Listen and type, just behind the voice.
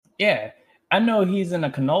Yeah, I know he's in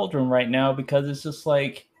a conundrum right now because it's just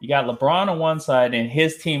like you got LeBron on one side and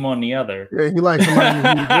his team on the other. Yeah, he likes somebody in the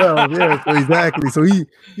Heat as well. Yeah, so exactly. So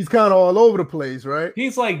he's kind of all over the place, right?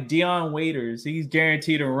 He's like Dion Waiters. He's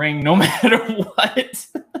guaranteed a ring no matter what.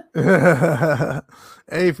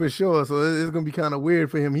 Hey, for sure. So it's gonna be kind of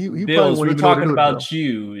weird for him. He probably Bills, won't we're even know what to talking do with himself. about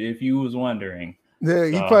you, if you was wondering. Yeah,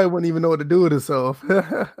 he So probably wouldn't even know what to do with himself.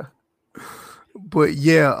 But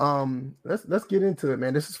yeah, let's get into it,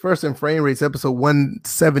 man. This is First and Frame Rates, episode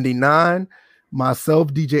 179.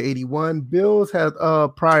 Myself, DJ 81. Bills has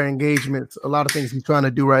prior engagements, a lot of things he's trying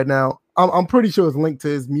to do right now. I'm pretty sure it's linked to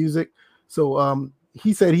his music. So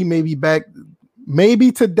he said he may be back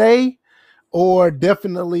maybe today or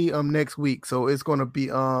definitely next week. So it's gonna be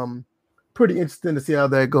pretty interesting to see how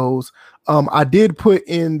that goes. I did put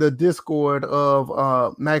in the Discord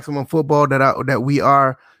of Maximum Football that we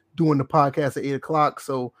are doing the podcast at 8:00.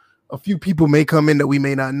 So a few people may come in that we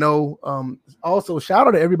may not know. Also, shout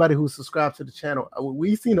out to everybody who subscribed to the channel.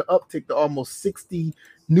 We've seen an uptick to almost 60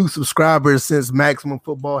 new subscribers since Maximum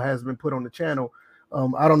Football has been put on the channel.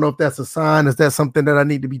 I don't know if that's a sign. Is that something that I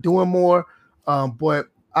need to be doing more? But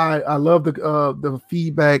I love the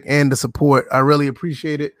feedback and the support. I really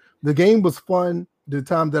appreciate it. The game was fun. The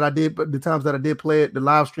times that I did play it, the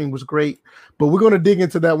live stream was great. But we're going to dig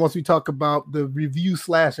into that once we talk about the review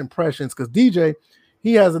 / impressions, because DJ,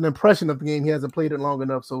 he has an impression of the game. He hasn't played it long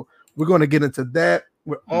enough. So we're going to get into that.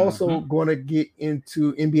 We're also going to get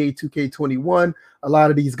into NBA 2K21. A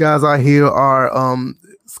lot of these guys out here are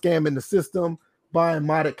scamming the system, buying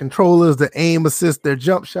modded controllers to aim assist their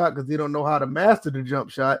jump shot because they don't know how to master the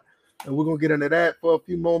jump shot. And we're going to get into that for a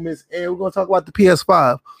few moments. And we're going to talk about the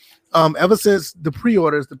PS5. Ever since the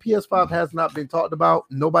pre-orders, the PS5 has not been talked about.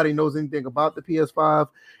 Nobody knows anything about the PS5.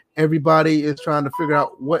 Everybody is trying to figure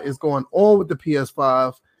out what is going on with the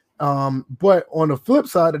PS5. But on the flip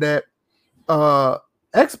side of that,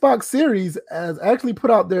 Xbox Series has actually put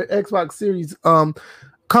out their Xbox Series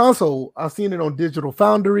console. I've seen it on Digital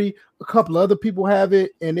Foundry. A couple other people have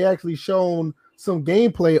it, and they actually shown some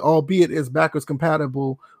gameplay, albeit it's backwards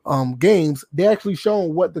compatible games. They actually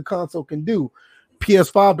shown what the console can do.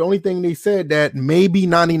 PS5, the only thing they said that maybe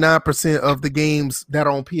 99% of the games that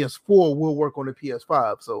are on PS4 will work on the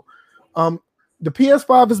PS5. So the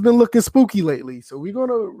PS5 has been looking spooky lately. So we're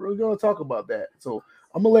gonna talk about that. So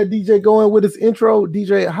I'm gonna let DJ go in with his intro.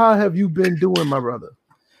 DJ, how have you been doing, my brother?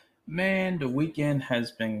 Man, the weekend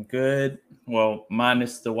has been good. Well,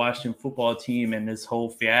 minus the Washington football team and this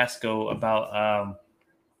whole fiasco about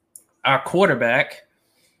our quarterback.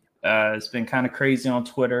 It's been kind of crazy on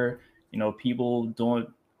Twitter. You know, people doing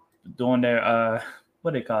their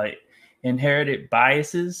what they call it, inherited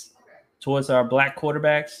biases towards our black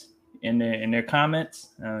quarterbacks in their comments.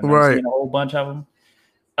 Right. I've seen a whole bunch of them.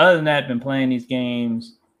 Other than that, been playing these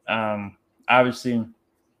games. Obviously,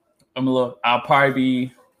 I'll probably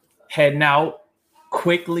be heading out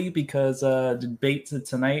quickly because the debates are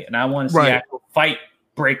tonight, and I want to see actual fight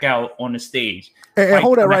break out on the stage. And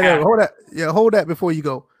hold that right there. Hold that. Yeah, hold that before you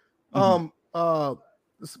go.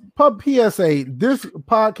 Pub PSA, this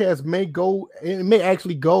podcast may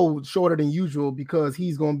actually go shorter than usual because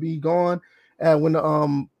he's going to be gone when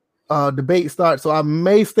the debate starts. So I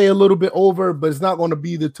may stay a little bit over, but it's not going to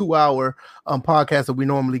be the 2-hour podcast that we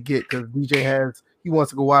normally get because DJ he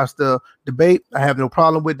wants to go watch the debate. I have no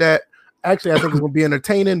problem with that. Actually, I think it's going to be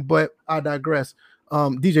entertaining, but I digress.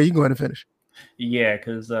 DJ, you can go ahead and finish. Yeah,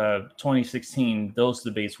 because 2016, those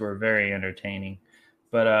debates were very entertaining.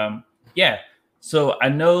 But yeah. So I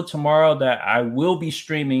know tomorrow that I will be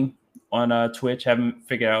streaming on Twitch. Haven't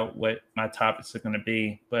figured out what my topics are going to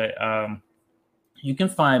be, but you can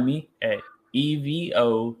find me at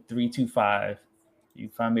EVO325. You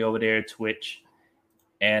can find me over there at Twitch,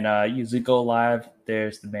 and usually go live.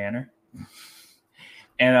 There's the banner,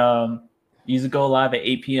 and usually go live at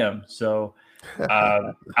 8 p.m. So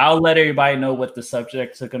I'll let everybody know what the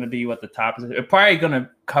subjects are going to be, what the topics are. We're probably going to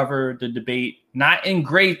cover the debate, not in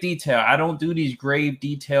grave detail. I don't do these grave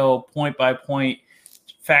detail, point-by-point,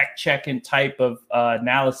 fact-checking type of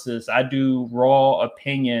analysis. I do raw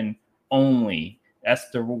opinion only.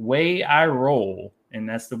 That's the way I roll, and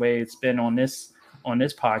that's the way it's been on this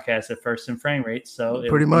podcast at First and Frame Rate. So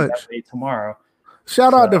pretty much that way tomorrow.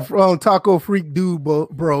 Shout out to Taco Freak Dude,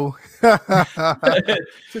 bro.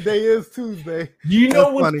 Today is Tuesday. You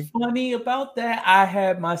know what's funny about that? I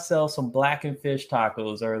had myself some blackened fish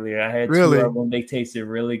tacos earlier. I had two of them. They tasted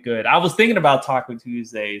really good. I was thinking about Taco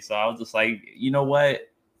Tuesday, so I was just like, you know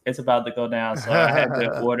what? It's about to go down. So I had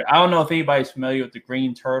to order. I don't know if anybody's familiar with the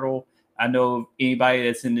green turtle. I know anybody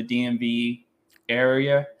that's in the DMV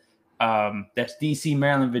area. That's DC,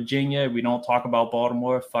 Maryland, Virginia. We don't talk about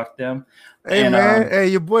Baltimore. Fuck them. Hey, and, man. Hey,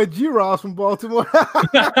 your boy G-Ross from Baltimore.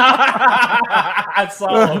 I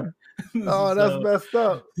saw him. Oh, that's messed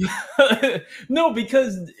up. No,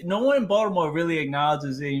 because no one in Baltimore really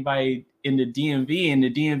acknowledges anybody in the DMV, and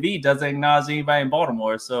the DMV doesn't acknowledge anybody in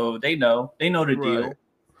Baltimore. So they know the deal.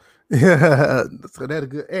 Yeah, so that's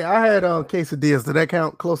good. Hey, I had quesadillas. Did that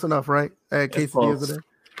count? Close enough, right? I had quesadillas today.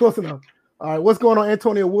 Close enough. All right, what's going on,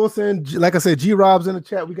 Antonio Wilson? Like I said, G-Rob's in the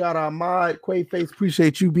chat. We got our mod, Quayface.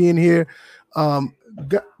 Appreciate you being here.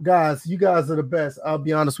 Guys, you guys are the best. I'll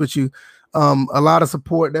be honest with you. A lot of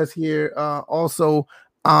support that's here. Also,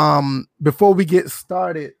 before we get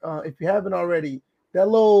started, if you haven't already, that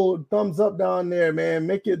little thumbs up down there, man,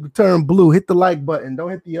 make it turn blue. Hit the like button. Don't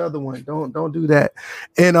hit the other one. Don't do that.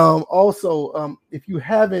 And also, if you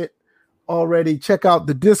haven't already, check out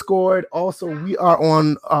the Discord. Also, we are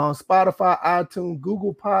on Spotify, iTunes,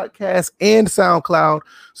 Google Podcasts, and SoundCloud,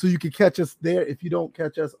 so you can catch us there. If you don't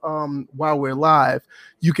catch us while we're live,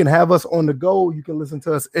 you can have us on the go. You can listen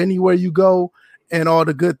to us anywhere you go, and all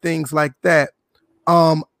the good things like that.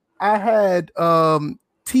 I had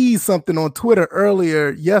teased something on Twitter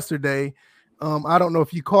earlier yesterday. I don't know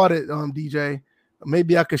if you caught it, DJ.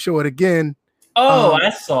 Maybe I could show it again. Oh,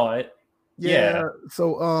 I saw it. Yeah.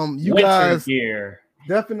 So you guys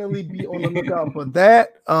definitely be on the lookout for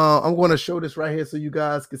that. I'm going to show this right here so you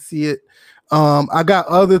guys can see it. I got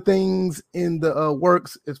other things in the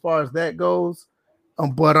works as far as that goes.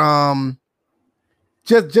 But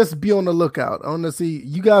just be on the lookout. I want to see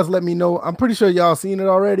you guys. Let me know. I'm pretty sure y'all seen it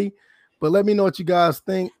already, but let me know what you guys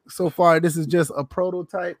think so far. This is just a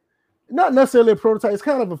prototype, not necessarily a prototype. It's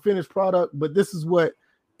kind of a finished product, but this is what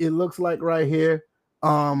it looks like right here.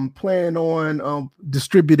 Plan on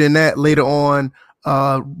distributing that later on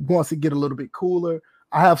once it get a little bit cooler.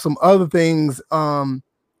 I have some other things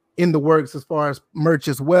in the works as far as merch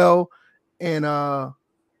as well, and I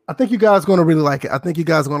think you guys are going to really like it. I think you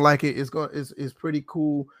guys are going to like it. It's pretty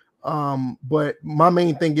cool. But my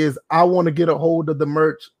main thing is I want to get a hold of the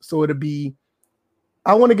merch, so I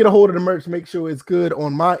want to get a hold of the merch, make sure it's good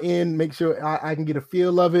on my end, make sure I can get a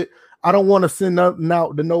feel of it. I don't want to send nothing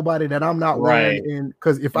out to nobody that I'm not wearing, and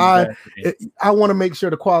because if I want to make sure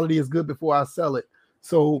the quality is good before I sell it.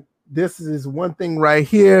 So this is one thing right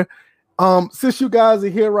here. Since you guys are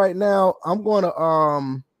here right now, I'm gonna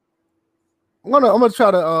try.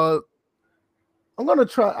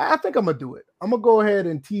 I think I'm gonna do it. I'm gonna go ahead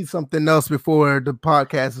and tease something else before the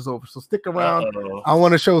podcast is over. So stick around. I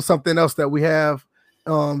want to show something else that we have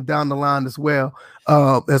down the line as well.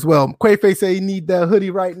 Quayface say you need that hoodie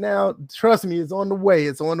right now. Trust me, it's on the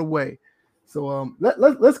way. So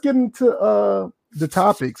let's get into the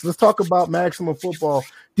topics. Let's talk about Maximum Football.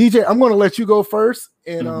 DJ, I'm going to let you go first,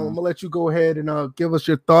 and I'm going to let you go ahead and give us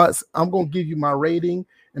your thoughts. I'm going to give you my rating,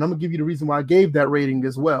 and I'm going to give you the reason why I gave that rating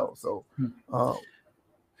as well. So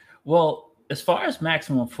well, as far as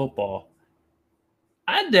Maximum Football,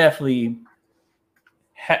 I definitely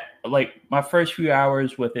like my first few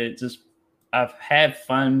hours with it. I've had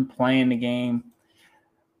fun playing the game.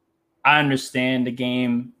 I understand the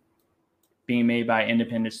game being made by an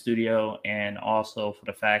independent studio, and also for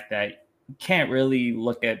the fact that you can't really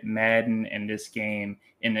look at Madden and this game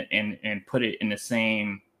and put it in the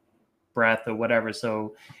same breath or whatever.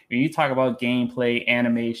 So when you talk about gameplay,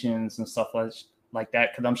 animations, and stuff like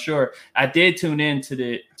that, because I'm sure I did tune in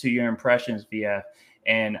to your impressions, VF,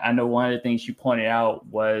 and I know one of the things you pointed out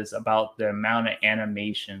was about the amount of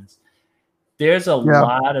animations. There's a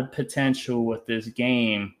lot of potential with this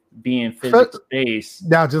game being physics-based.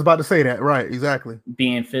 Yeah, just about to say that. Right, exactly.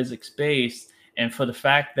 Being physics-based, and for the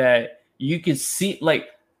fact that you can see, like,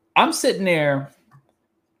 I'm sitting there,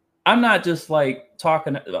 I'm not just like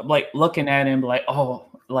talking, like looking at him like, oh,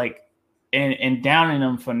 like, and downing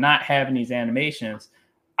them for not having these animations.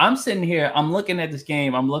 I'm sitting here, I'm looking at this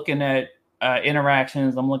game, I'm looking at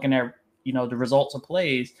interactions, I'm looking at, the results of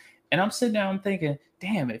plays, and I'm sitting down, I'm thinking,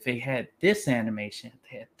 damn, if they had this animation,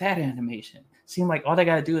 they had that animation. Seemed like all they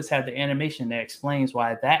got to do is have the animation that explains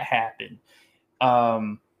why that happened.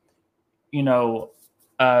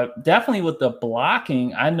 Definitely with the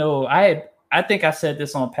blocking, I think I said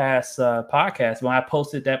this on past podcasts when I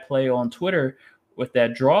posted that play on Twitter with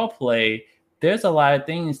that draw play. There's a lot of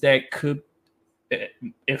things that could,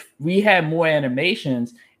 if we had more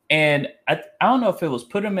animations, and I don't know if it was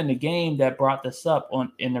put them in the game that brought this up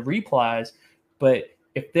in the replies, but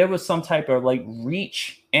if there was some type of like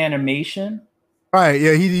reach animation, right?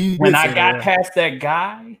 Yeah, he when I got past that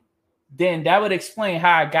guy, then that would explain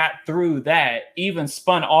how I got through that, even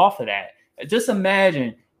spun off of that. Just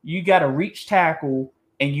imagine you got a reach tackle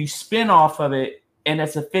and you spin off of it and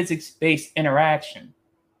it's a physics-based interaction.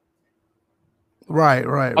 Right.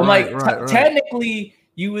 Technically,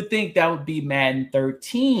 you would think that would be Madden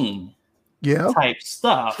 13 type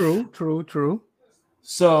stuff. True.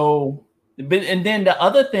 So, and then the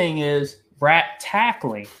other thing is wrap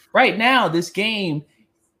tackling. Right now, this game,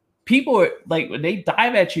 people are like, when they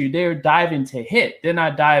dive at you, they're diving to hit. They're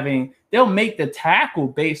not diving. They'll make the tackle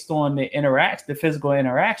based on the physical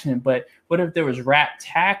interaction. But what if there was wrap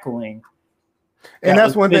tackling? And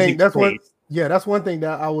that's one thing. That's one thing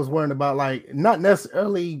that I was worrying about. Like, not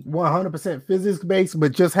necessarily 100% physics based,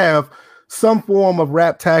 but just have some form of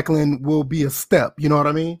wrap tackling will be a step. You know what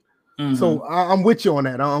I mean? Mm-hmm. So I'm with you on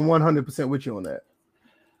that. I'm 100% with you on that.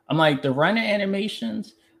 I'm like, the running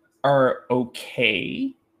animations are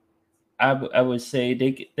okay. I would say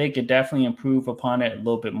they could definitely improve upon it a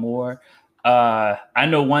little bit more. I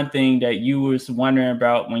know one thing that you was wondering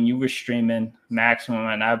about when you were streaming Maximum,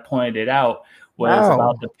 and I pointed it out, was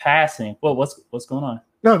about the passing. Well, what's going on?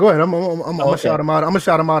 No, go ahead. I'm gonna shout him out. I'm gonna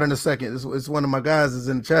shout him out in a second. It's one of my guys is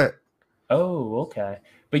in the chat. Oh, okay.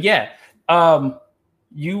 But yeah,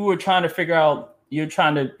 you were trying to figure out. You're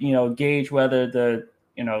trying to gauge whether the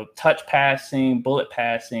touch passing, bullet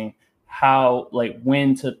passing, how, like,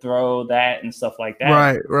 when to throw that and stuff like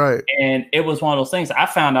that. Right. And it was one of those things I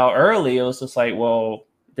found out early. It was just like, well,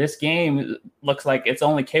 this game looks like it's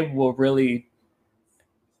only capable of really,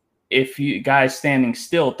 if you guys standing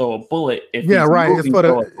still, throw a bullet. If right. Moving, it's for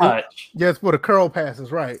the touch. It's for the curl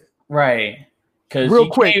passes, right? Right. Because real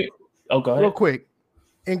quick. Go ahead. Real quick.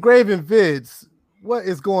 Engraving Vids, what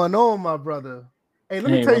is going on, my brother? Hey,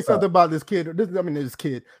 let me tell you something about this kid. This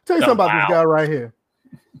kid. Tell you something about this guy right here.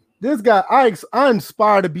 This guy, I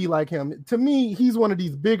inspire to be like him. To me, he's one of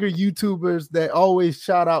these bigger YouTubers that always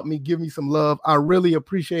shout out me, give me some love. I really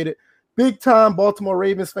appreciate it. Big time Baltimore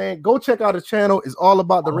Ravens fan. Go check out his channel. It's all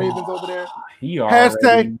about the Ravens over there.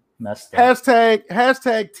 Hashtag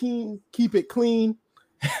team keep it clean.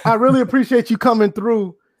 I really appreciate you coming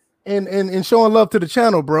through and showing love to the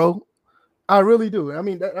channel, bro. I really do.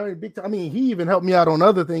 Big time. He even helped me out on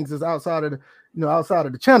other things as outside of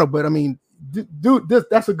the channel. But dude,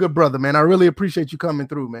 that's a good brother, man. I really appreciate you coming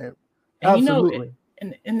through, man. And absolutely.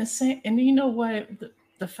 You know what?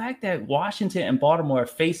 The fact that Washington and Baltimore are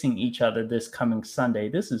facing each other this coming Sunday,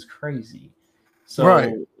 this is crazy.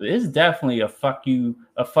 So it's definitely a fuck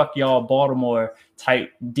y'all Baltimore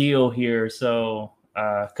type deal here. So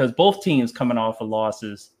because both teams coming off of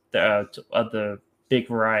losses of the big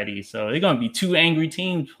variety, so they're gonna be two angry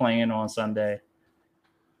teams playing on Sunday.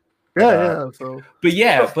 So,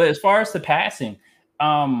 but as far as the passing,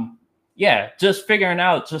 just figuring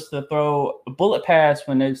out just to throw a bullet pass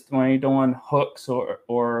when you're doing hooks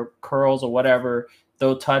or curls or whatever,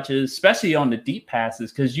 throw touches, especially on the deep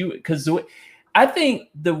passes, because I think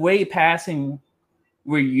the way passing,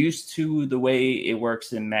 we're used to the way it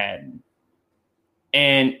works in Madden,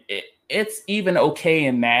 and it's even okay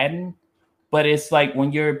in Madden. But it's like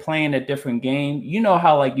when you're playing a different game, you know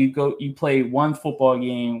how, like, you play one football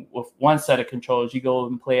game with one set of controls, you go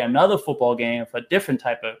and play another football game for a different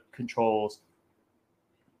type of controls.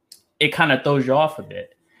 It kind of throws you off a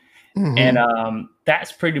bit. Mm-hmm. And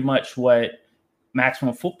that's pretty much what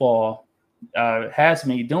Maximum Football has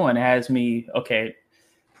me doing. It has me, okay,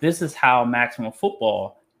 this is how Maximum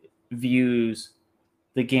Football views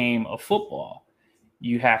the game of football.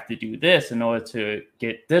 You have to do this in order to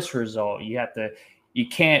get this result. You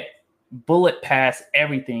can't bullet pass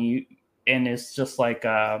everything. And it's just like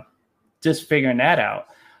just figuring that out.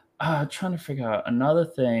 Trying to figure out another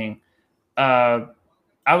thing. I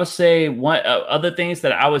would say one other things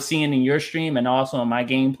that I was seeing in your stream and also in my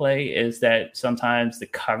gameplay is that sometimes the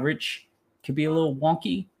coverage can be a little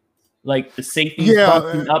wonky. Like the safety's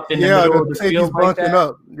bunking up in the middle of the field like that.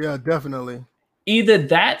 Up. Yeah, definitely. Either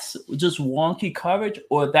that's just wonky coverage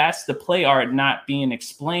or that's the play art not being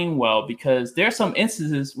explained well, because there's some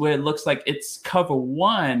instances where it looks like it's cover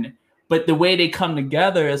one, but the way they come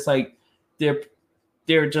together is like they're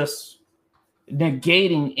just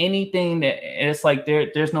negating anything that it's like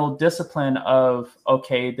there's no discipline of,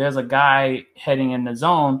 okay, there's a guy heading in the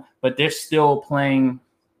zone, but they're still playing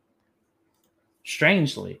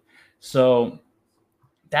strangely. So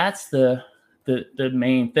that's the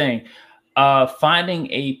main thing. Finding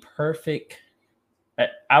a perfect,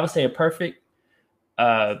 I would say a perfect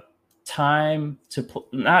time to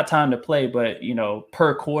not time to play, but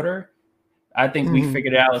per quarter. I think we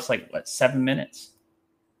figured out it's like 7 minutes.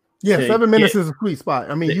 Yeah, 7 minutes is a sweet spot.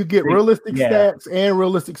 You get realistic stats and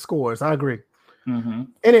realistic scores. I agree. Mm-hmm.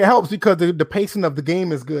 And it helps because the pacing of the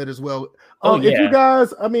game is good as well.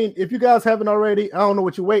 If you guys haven't already, I don't know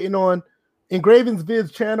what you're waiting on. Engraven's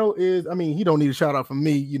Vids channel is, I mean, he don't need a shout out from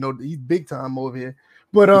me, you know, he's big time over here.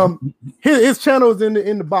 But his channel is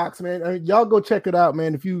in the box, man. I mean, y'all go check it out,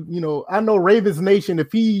 man. If you know, I know Ravens Nation,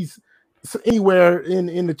 if he's anywhere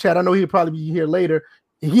in the chat, I know he'll probably be here later.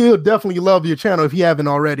 He'll definitely love your channel if he haven't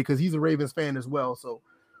already, because he's a Ravens fan as well. So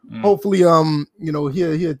hopefully, you know,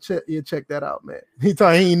 he'll check that out, man. He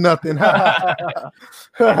ain't nothing.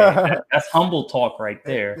 That's humble talk right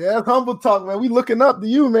there. Yeah, that's humble talk, man. We looking up to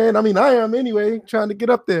you, man. I mean, I am anyway, trying to get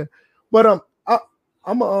up there. But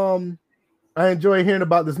I enjoy hearing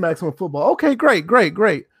about this Maximum Football. Okay, great.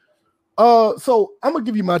 So I'm gonna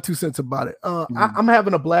give you my 2 cents about it. I'm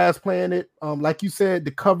having a blast playing it. Like you said,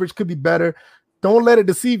 the coverage could be better. Don't let it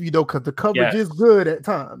deceive you though, because the coverage is good at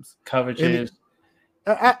times.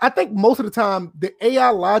 I think most of the time the AI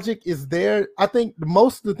logic is there. I think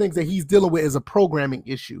most of the things that he's dealing with is a programming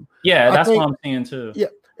issue. Yeah, that's what I'm seeing too. Yeah.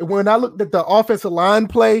 When I looked at the offensive line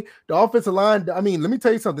play, I mean, let me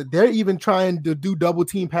tell you something. They're even trying to do double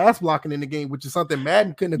team pass blocking in the game, which is something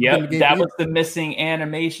Madden couldn't have done in the game. That was the missing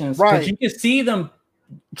animations. Right. You can see them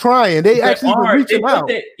trying. They actually reach out.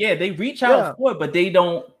 They reach out for it, but they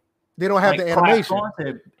don't have the animation.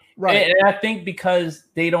 Right. And I think because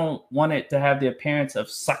they don't want it to have the appearance of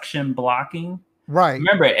suction blocking. Right.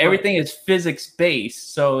 Remember, everything is physics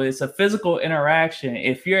based, so it's a physical interaction.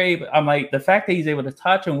 If you're able, I'm like, the fact that he's able to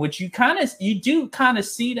touch him, which you do kind of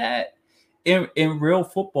see that in real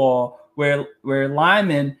football, where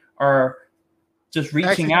linemen are just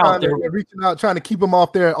reaching out. They're reaching out, trying to keep them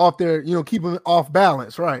off their, you know, keep them off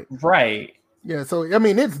balance. Right. Right. Yeah. So I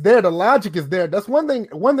mean, it's there. The logic is there. That's one thing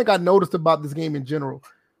I noticed about this game in general.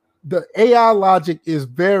 The AI logic is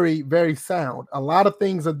very, very sound. A lot of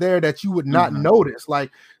things are there that you would not notice.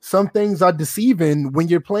 Like some things are deceiving when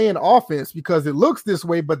you're playing offense because it looks this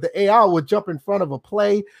way, but the AI will jump in front of a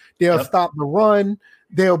play. They'll stop the run.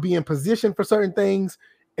 They'll be in position for certain things.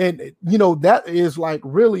 And, you know, that is like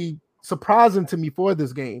really surprising to me for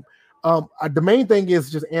this game. The main thing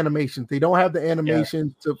is just animations. They don't have the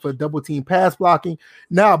animations for double team pass blocking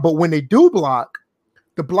now, but when they do block,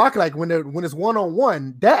 the block, like when it's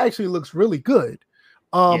one-on-one, that actually looks really good.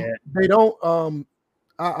 They don't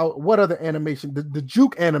what other animation? The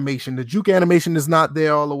juke animation. The juke animation is not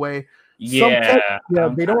there all the way. They don't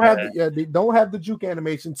have the juke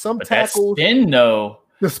animation. Some tackles,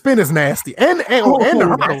 the spin is nasty. And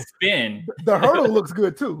the hurdle. Spin. The hurdle looks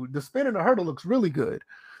good too. The spin and the hurdle looks really good.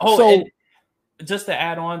 Just to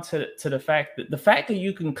add on to the fact that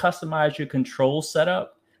you can customize your control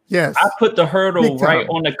setup. Yes, I put the hurdle right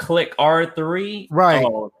on the click R3. Right,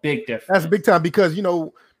 big difference. That's big time because you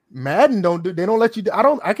know Madden don't let you.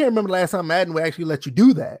 I can't remember the last time Madden would actually let you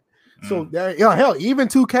do that. So hell, even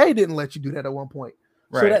 2K didn't let you do that at one point.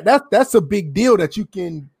 Right. So that's a big deal that you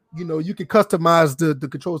can customize the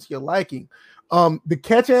controls to your liking. The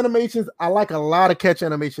catch animations, I like a lot of catch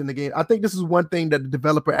animation in the game. I think this is one thing that the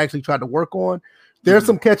developer actually tried to work on. There's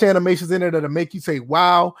some catch animations in there that'll make you say,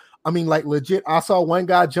 wow. I mean, like legit, I saw one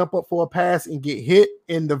guy jump up for a pass and get hit,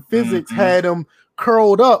 and the physics had him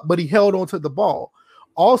curled up, but he held onto the ball.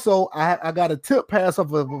 Also, I got a tip pass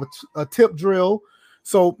off of a tip drill.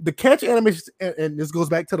 So the catch animations, and this goes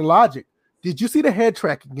back to the logic. Did you see the head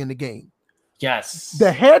tracking in the game? Yes.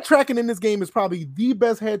 The head tracking in this game is probably the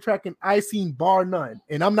best head tracking I've seen, bar none.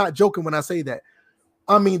 And I'm not joking when I say that.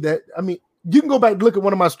 I mean, you can go back and look at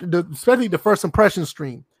one of my, especially the first impression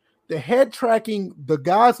stream. The head tracking, the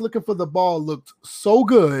guys looking for the ball looked so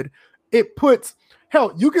good. It puts,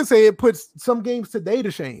 hell, you can say it puts some games today to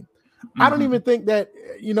shame. I don't even think that,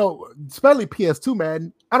 especially PS2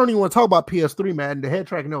 Madden. I don't even want to talk about PS3 Madden. The head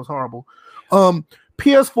tracking, that was horrible.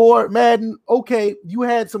 PS4 Madden, okay, you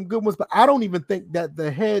had some good ones, but I don't even think that the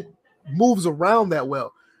head moves around that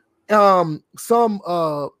well.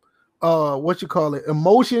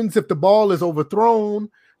 Emotions, if the ball is overthrown,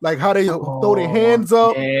 like how they throw their hands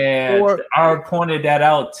up. Yeah, I pointed that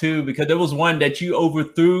out too, because there was one that you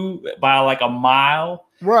overthrew by like a mile.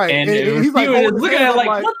 Right. And he's like looking at it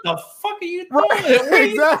like, what the fuck are you doing? Right.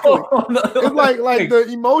 Exactly. It's like the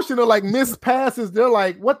emotional, like missed passes. They're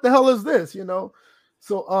like, what the hell is this?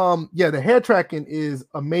 So the head tracking is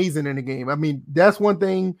amazing in the game. I mean, that's one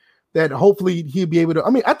thing that hopefully he'll be able to. I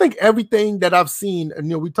mean, I think everything that I've seen,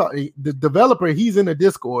 we talk, the developer, he's in the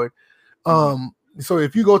Discord. So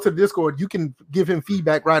if you go to the Discord, you can give him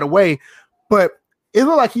feedback right away. But it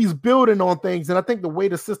looks like he's building on things, and I think the way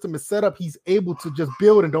the system is set up, he's able to just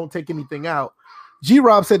build and don't take anything out.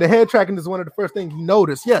 G-Rob said the head tracking is one of the first things he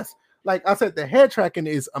noticed. Yes, like I said, the head tracking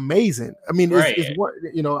is amazing. I mean, it's what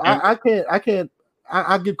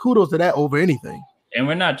I give kudos to that over anything. And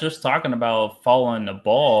we're not just talking about following the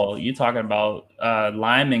ball. You're talking about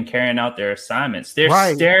linemen carrying out their assignments.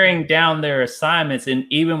 They're staring down their assignments, and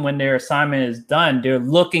even when their assignment is done, they're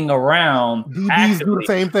looking around. DBs actively. do the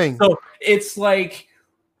same thing. So it's like,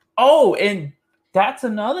 oh, and that's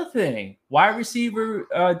another thing. Wide receiver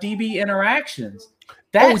DB interactions.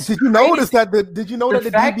 That's did you notice that? Did you know that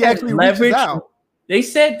the DB actually reaches out? They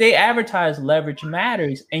said they advertise leverage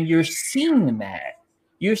matters, and you're seeing that.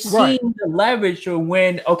 You're seeing the leverage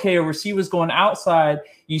when, okay, a receiver's going outside,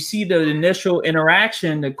 you see the initial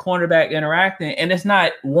interaction, the cornerback interacting, and it's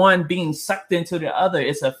not one being sucked into the other.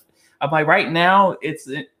 I'm like, right now, it's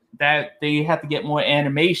that they have to get more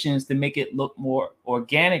animations to make it look more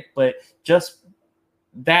organic, but just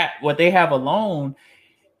that, what they have alone,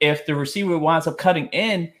 if the receiver winds up cutting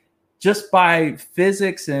in, just by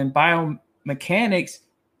physics and biomechanics,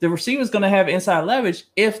 the receiver is going to have inside leverage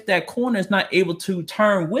if that corner is not able to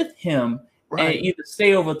turn with him and either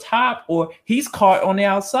stay over top or he's caught on the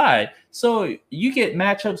outside. So you get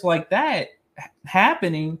matchups like that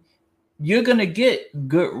happening, you're going to get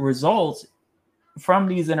good results from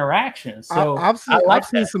these interactions. So I've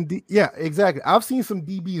seen some exactly. I've seen some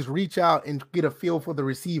DBs reach out and get a feel for the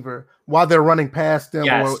receiver while they're running past them.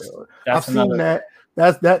 Yes, I've seen that.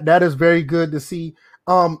 That is very good to see.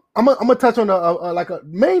 I'm gonna touch on a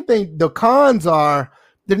main thing. The cons are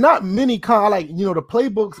there not many cons. Like, you know, the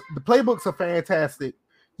playbooks are fantastic.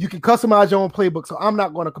 You can customize your own playbook, so I'm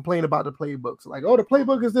not going to complain about the playbooks. Like, oh, the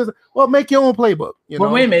playbook is this. Well, make your own playbook. But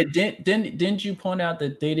wait a minute, didn't you point out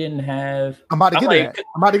that they didn't have? I'm about to get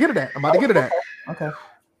to that. Okay.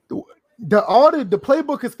 The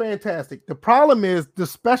playbook is fantastic. The problem is the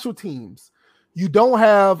special teams. You don't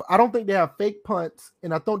have. I don't think they have fake punts,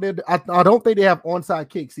 and I don't think they have onside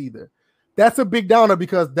kicks either. That's a big downer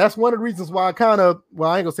because that's one of the reasons why I ain't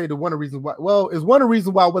gonna say one of the reasons why. Well, it's one of the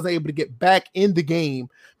reasons why I wasn't able to get back in the game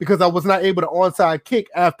because I was not able to onside kick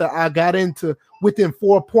after I got into within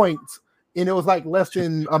 4 points, and it was like less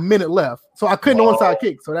than a minute left, so I couldn't onside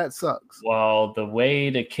kick. So that sucks. Well, the way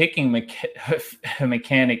the kicking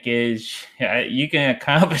mechanic is, you can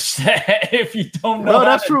accomplish that if you don't know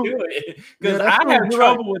how to do it. Because I have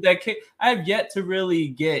trouble with that kick. I've yet to really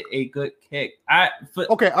get a good kick. I'm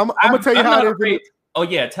gonna tell you how it is. Oh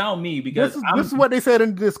yeah, tell me, because this is what they said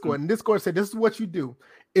in Discord. And Discord said this is what you do.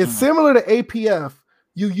 It's similar to APF.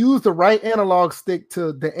 You use the right analog stick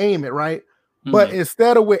to aim it, right? But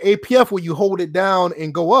instead of with APF where you hold it down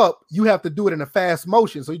and go up, you have to do it in a fast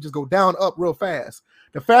motion. So you just go down, up real fast.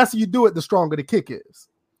 The faster you do it, the stronger the kick is.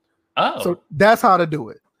 Oh, so that's how to do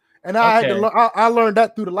it. And I learned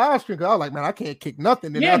that through the live stream because I was like, man, I can't kick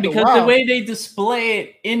nothing. And because the way they display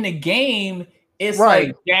it in the game, it's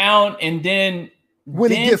like down and then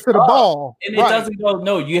when it gets to the ball, and it doesn't go.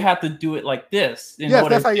 No, you have to do it like this. Yes,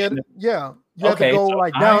 that's how you. You have to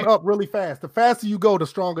go down, up really fast. The faster you go, the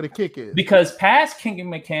stronger the kick is. Because past kicking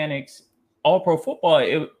mechanics, all pro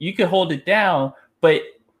football, you could hold it down, but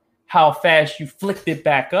how fast you flicked it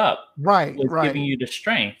back up, was giving you the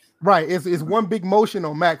strength. Right, it's one big motion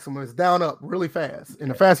on maximum. It's down, up really fast,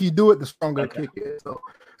 and the faster you do it, the stronger the kick is.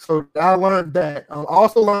 So I learned that. I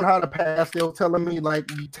also learned how to pass. They were telling me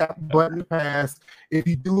like you tap the button to pass. If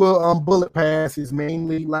you do a bullet pass, it's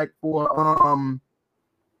mainly like for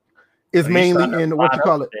It's mainly in what you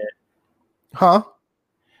call it, huh?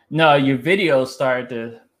 No, your video started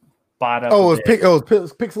to bot up. Oh, it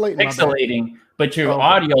was pixelating, but your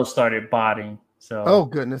audio started botting. So, oh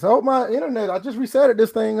goodness, oh my internet! I just resetted this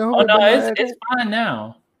thing. It's fine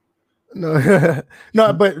now. No,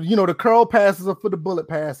 no, but you know the curl passes are for the bullet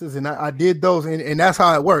passes, and I did those, and that's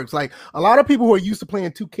how it works. Like a lot of people who are used to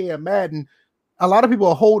playing 2K at Madden, a lot of people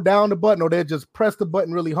will hold down the button or they just press the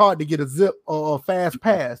button really hard to get a zip or a fast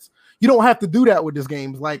pass. You don't have to do that with this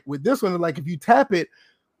game. Like with this one, like if you tap it,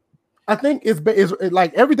 I think it's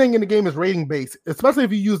like everything in the game is rating based, especially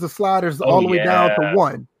if you use the sliders all the way down to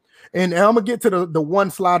 1. And I'm gonna get to the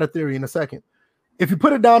one slider theory in a second. If you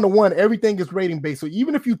put it down to 1, everything is rating based. So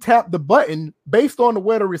even if you tap the button based on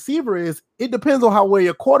where the receiver is, it depends on where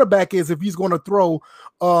your quarterback is if he's going to throw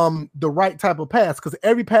the right type of pass. Because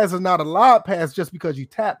every pass is not a lob pass just because you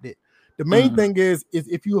tapped it. The main thing is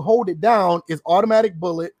if you hold it down, it's automatic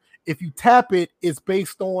bullet. If you tap it, it's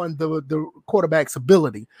based on the quarterback's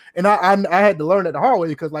ability. And I had to learn it the hard way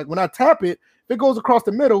because like when I tap it, if it goes across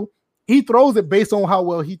the middle, he throws it based on how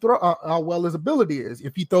well his ability is.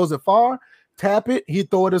 If he throws it far, tap it, he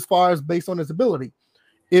throw it as far as based on his ability.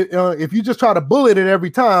 If you just try to bullet it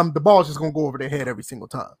every time, the ball's just gonna go over their head every single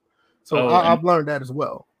time. So I've learned that as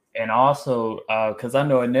well. And also, because I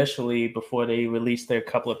know initially before they released their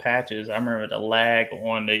couple of patches, I remember the lag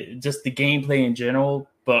on just the gameplay in general.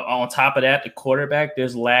 But on top of that, the quarterback,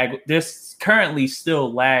 there's lag. There's currently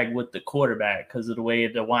still lag with the quarterback because of the way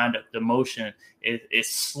the wind up, the motion is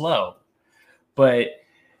slow. But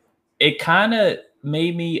it kind of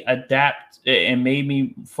made me adapt and made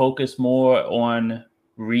me focus more on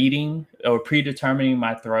reading or predetermining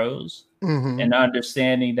my throws and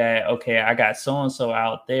understanding that, okay, I got so-and-so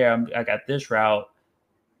out there. I got this route.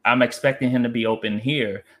 I'm expecting him to be open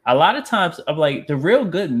here. A lot of times I'm like, the real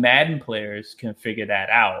good Madden players can figure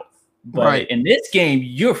that out. But in this game,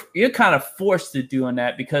 you're kind of forced to doing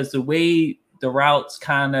that because the way the routes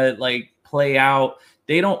kind of like play out,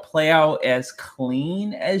 they don't play out as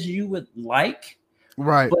clean as you would like.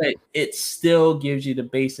 Right. But it still gives you the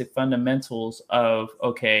basic fundamentals of,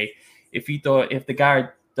 okay, if the guy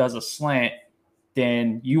does a slant,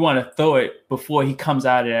 then you want to throw it before he comes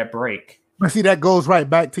out of that break. But see, that goes right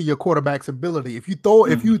back to your quarterback's ability. If you throw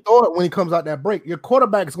it when he comes out that break, your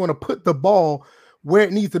quarterback is going to put the ball where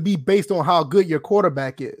it needs to be based on how good your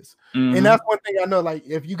quarterback is. And that's one thing I know. Like,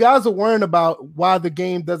 if you guys are worrying about why the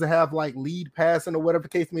game doesn't have like lead passing or whatever the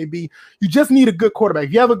case may be, you just need a good quarterback.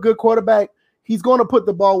 If you have a good quarterback, he's going to put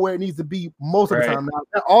the ball where it needs to be most of the time. Now,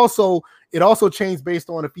 it also changed based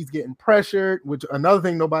on if he's getting pressured, which another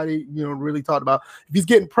thing nobody really talked about. If he's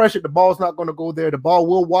getting pressured, the ball's not going to go there. The ball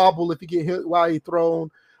will wobble if you get hit while he's thrown.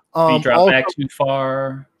 If you drop back too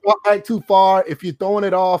far. If you're throwing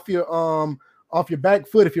it off your back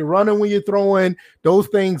foot, if you're running when you're throwing, those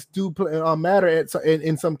things do matter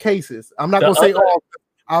in some cases. I'm not going to say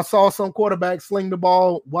I saw some quarterbacks sling the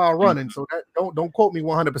ball while running, so that don't quote me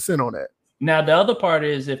 100% on that. Now, the other part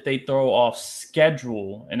is if they throw off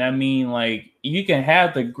schedule, and I mean, like, you can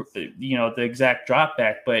have the exact drop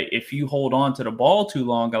back, but if you hold on to the ball too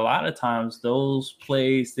long, a lot of times those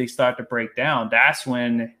plays, they start to break down. That's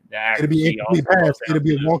when the accuracy it'll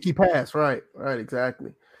be a wonky pass. Right,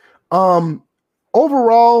 exactly.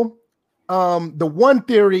 Overall,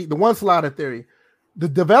 the one slider theory, the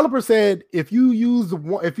developer said if you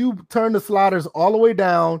turn the sliders all the way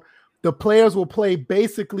down, the players will play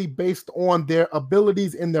basically based on their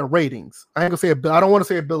abilities and their ratings. I don't want to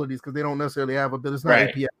say abilities because they don't necessarily have abilities. It's not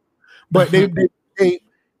API, but they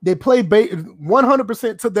play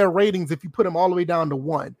 100% to their ratings. If you put them all the way down to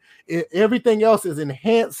 1, everything else is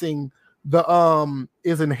enhancing their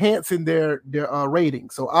rating.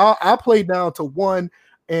 So I play down to 1,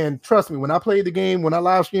 and trust me, when I played the game, when I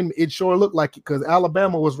live streamed, it sure looked like it because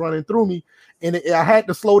Alabama was running through me, and I had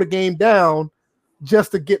to slow the game down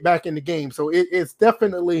just to get back in the game. So it's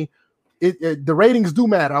definitely the ratings do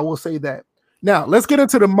matter. I will say that. Now let's get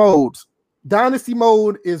into the modes. Dynasty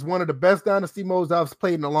mode is one of the best dynasty modes I've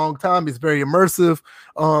played in a long time. It's very immersive.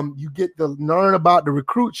 You get to learn about the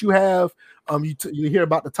recruits you have. You hear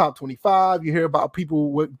about the top 25. You hear about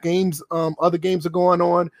people, what games, other games are going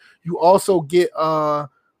on. You also get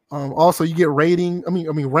rankings,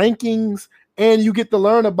 and you get to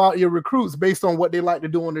learn about your recruits based on what they like to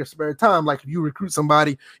do in their spare time. Like if you recruit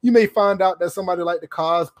somebody, you may find out that somebody like to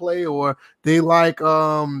cosplay, or they like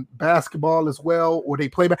basketball as well, or they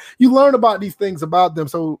play. You learn about these things about them.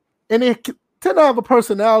 So, and they tend to have a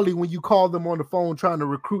personality when you call them on the phone trying to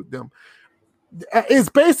recruit them. It's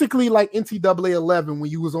basically like NCAA 11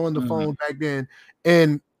 when you was on the phone back then,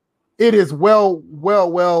 and it is well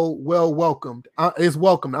welcomed. It's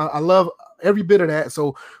welcomed. I love every bit of that.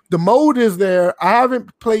 So the mode is there. I haven't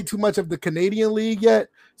played too much of the Canadian League yet,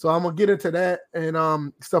 so I'm gonna get into that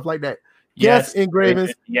and stuff like that. Yes,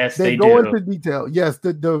 Engravens. Yes, they go into detail. Yes,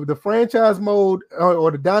 the franchise mode or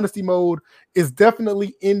the dynasty mode is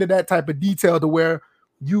definitely into that type of detail to where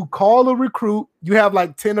you call a recruit. You have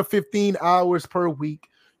like 10 or 15 hours per week.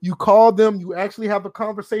 You call them. You actually have a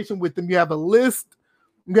conversation with them. You have a list.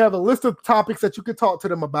 You have a list of topics that you can talk to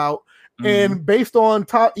them about. And based on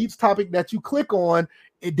each topic that you click on,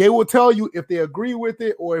 they will tell you if they agree with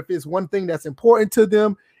it or if it's one thing that's important to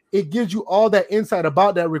them. It gives you all that insight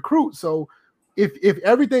about that recruit. So if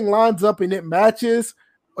everything lines up and it matches,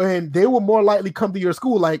 and they will more likely come to your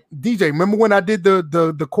school. Like DJ, remember when I did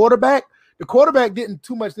the quarterback? The quarterback didn't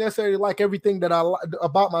too much necessarily like everything that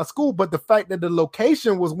about my school, but the fact that the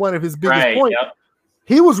location was one of his biggest points. Yep.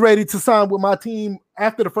 He was ready to sign with my team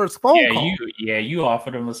after the first phone call. You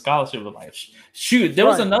offered him a scholarship. Like, shoot, there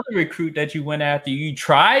was another recruit that you went after. You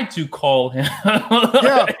tried to call him.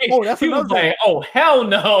 Yeah. Oh, that's he was like, oh, hell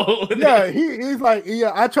no. Yeah, he's like,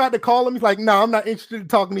 yeah. I tried to call him. He's like, no, I'm not interested in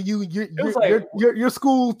talking to you. Your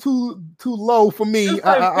school's too low for me. Like,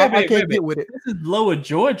 I can't get with it. This is Lower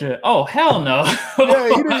Georgia. Oh, hell no.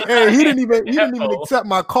 Yeah, he didn't even accept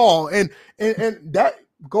my call, and that.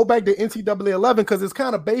 go back to NCAA 11 because it's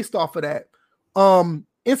kind of based off of that.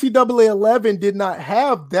 NCAA 11 did not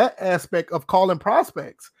have that aspect of calling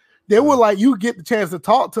prospects. They were like, you get the chance to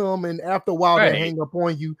talk to them, and after a while, they hang up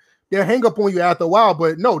on you. They'll hang up on you after a while.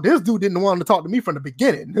 But no, this dude didn't want to talk to me from the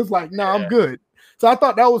beginning. It's like, nah, I'm good. So I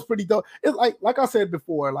thought that was pretty dope. It's like I said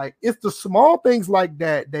before, like it's the small things like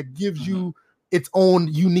that that gives you its own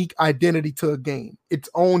unique identity to a game, its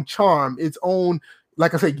own charm, its own,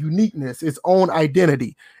 like I said, uniqueness, its own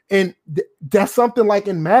identity. And that's something like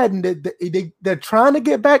in Madden that they're trying to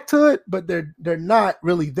get back to it, but they're not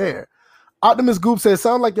really there. Optimus Goop says,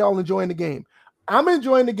 sound like y'all enjoying the game. I'm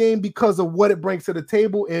enjoying the game because of what it brings to the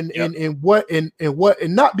table and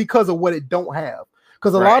not because of what it don't have.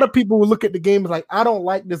 Because a lot of people will look at the game as like, I don't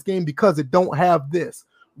like this game because it don't have this.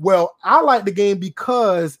 Well, I like the game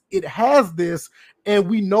because it has this, and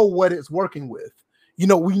we know what it's working with. You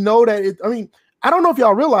know, we know that it. I mean, I don't know if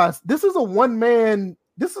y'all realize this is a one-man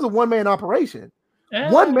operation.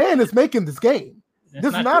 One man is making this game.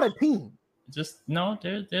 This is not a team. Just no,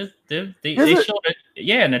 they showed it.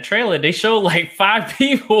 Yeah, in the trailer they showed like 5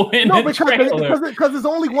 people in the trailer because there's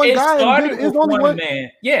only one guy. It's only one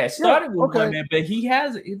man. Yeah, it started with one man, but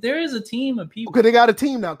there is a team of people. Okay, they got a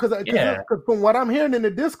team now. Because from what I'm hearing in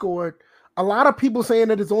the Discord, a lot of people saying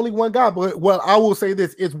that it's only one guy. But well, I will say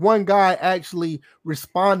this: it's one guy actually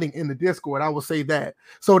responding in the Discord. I will say that.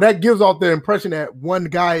 So that gives off the impression that one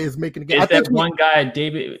guy is making the game. Is that one guy,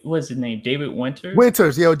 David? What's his name? David Winters.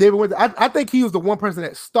 David Winters. I think he was the one person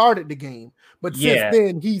that started the game. But since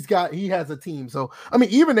then, he has a team. So I mean,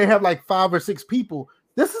 even they have like 5 or 6 people.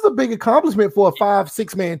 This is a big accomplishment for a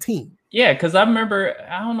 5-6 man team. Yeah, because I remember,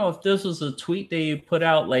 I don't know if this was a tweet they put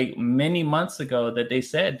out like many months ago that they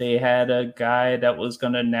said they had a guy that was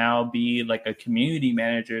going to now be like a community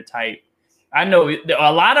manager type. I know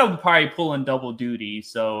a lot of them probably pulling double duty.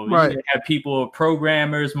 So you have people,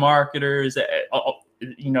 programmers, marketers,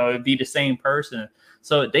 it'd be the same person.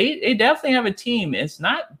 So they definitely have a team. It's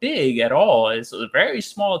not big at all. It's a very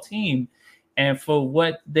small team. And for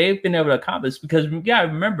what they've been able to accomplish, because you got to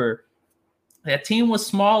remember, that team was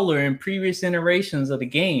smaller in previous iterations of the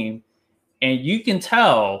game, and you can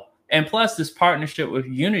tell. And plus, this partnership with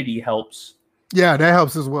Unity helps. Yeah, that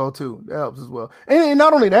helps as well too. That helps as well. And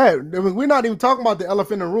not only that, I mean, we're not even talking about the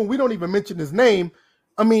elephant in the room. We don't even mention his name.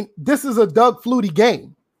 I mean, this is a Doug Flutie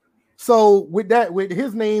game, so with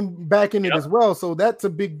his name back in it as well, so that's a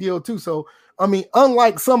big deal too. So I mean,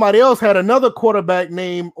 unlike somebody else had another quarterback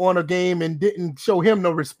name on a game and didn't show him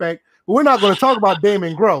no respect. But we're not going to talk about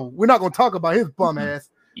Damon Groh. We're not going to talk about his bum ass.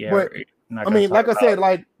 Yeah, but I mean, like I said,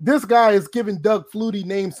 like this guy is giving Doug Flutie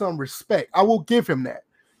name some respect. I will give him that.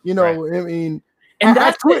 You know, I mean, and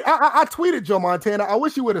I tweeted Joe Montana. I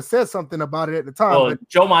wish he would have said something about it at the time. Well,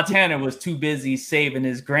 Joe Montana was too busy saving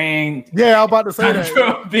his grand. Yeah, I was about to say that.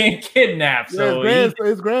 From being kidnapped. So his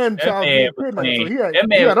grandchild being kidnapped. So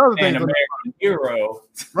he had other things. American hero.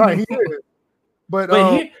 Right, he is. But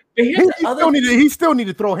he still need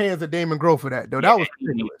to throw hands at Damon Groh for that, though. That was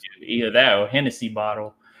ridiculous. Either that or Hennessy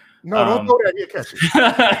bottle. No, don't throw that. He'll catch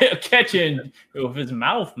it. Catching with his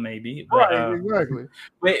mouth, maybe. But, right, exactly.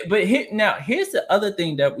 But here's the other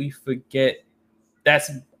thing that we forget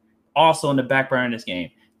that's also in the background of this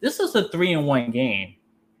game. This is a 3-1 game.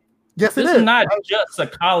 Yes, this is not just a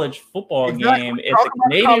college football game. It's a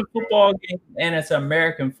Canadian football game and it's an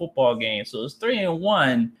American football game. So it's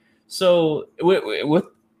 3-1. So with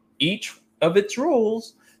each of its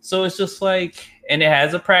rules, so it's just like, and it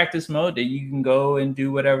has a practice mode that you can go and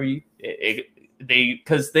do whatever I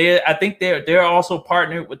think they're also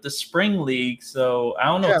partnered with the Spring League. So I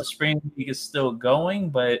don't know if the Spring League is still going,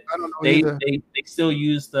 but they still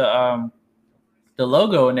use the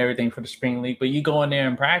logo and everything for the Spring League. But you go in there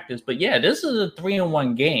and practice. But yeah, this is a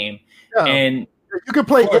 3-1 game, and you can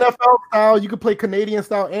play NFL style, you can play Canadian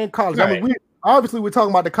style, and college. Right. I mean, we're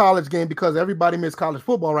talking about the college game because everybody missed college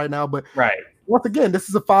football right now. But once again, this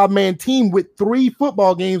is a 5-man team with 3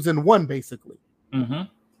 football games in one, basically. Mm-hmm.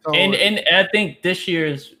 So, and I think this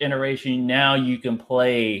year's iteration, now you can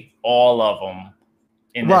play all of them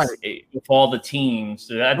with all the teams.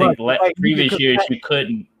 So I think previous years you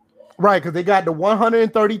couldn't. Right, because they got the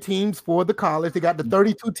 130 teams for the college, they got the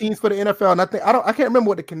 32 teams for the NFL, and I can't remember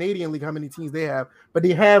what the Canadian League, how many teams they have, but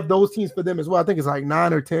they have those teams for them as well. I think it's like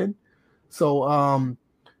 9 or 10. So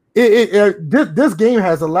this game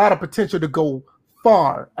has a lot of potential to go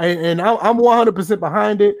far, and I'm 100%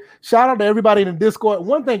 behind it. Shout out to everybody in the Discord.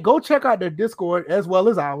 One thing, go check out their Discord as well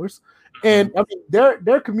as ours, and I mean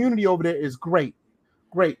their community over there is great.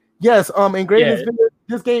 Yes, and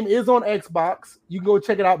this game is on Xbox. You can go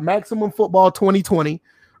check it out. Maximum Football 2020.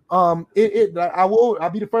 I'll be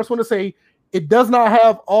the first one to say It does not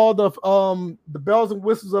have all the bells and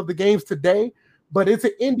whistles of the games today, but it's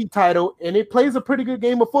an indie title and it plays a pretty good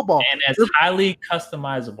game of football. And it's highly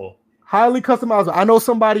customizable. Highly customizable. I know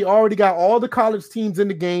somebody already got all the college teams in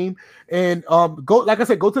the game, and go like I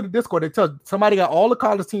said, go to the Discord. They tell somebody got all the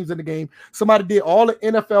college teams in the game. Somebody did all the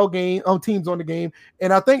NFL game teams on the game,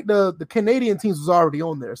 and I think the Canadian teams was already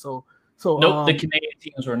on there. So nope, the Canadian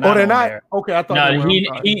teams were not. Oh, they're on not. There. Okay, I thought. No,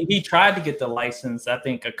 he tried to get the license. I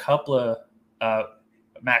think a couple of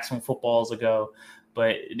Maximum Footballs ago,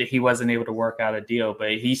 but he wasn't able to work out a deal.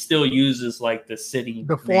 But he still uses like the city,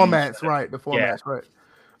 the formats, right? The formats, right?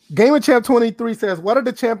 Game of Champ 23 says, what are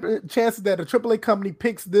the chances that a AAA company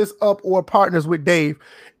picks this up or partners with Dave?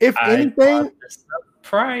 If anything,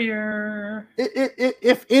 prior.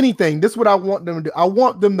 If anything, this is what I want them to do. I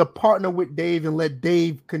want them to partner with Dave and let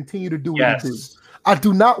Dave continue to do what he does. I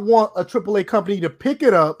do not want a AAA company to pick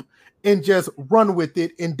it up and just run with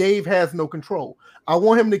it, and Dave has no control. I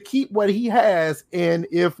want him to keep what he has, and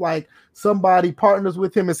if like somebody partners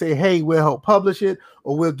with him and say, "Hey, we'll help publish it,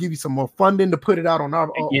 or we'll give you some more funding to put it out on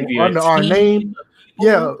our under our name,"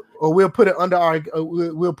 or we'll put it under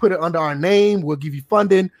our name. We'll give you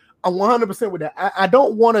funding. I'm 100% with that. I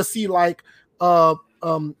don't want to see like I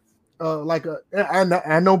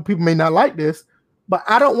know people may not like this, but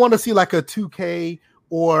I don't want to see like a 2K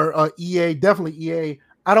or EA, definitely EA.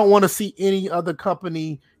 I don't want to see any other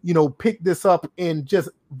company, pick this up and just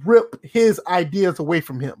rip his ideas away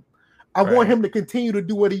from him. I want him to continue to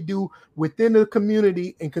do what he do within the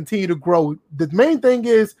community and continue to grow. The main thing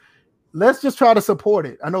is, let's just try to support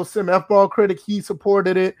it. I know Sim F Ball Critic, he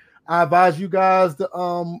supported it. I advise you guys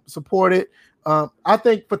to support it. I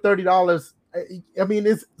think for $30, I mean,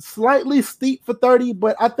 it's slightly steep for 30,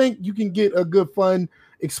 but I think you can get a good fun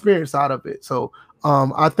experience out of it. So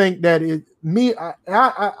I think that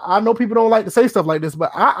I know people don't like to say stuff like this,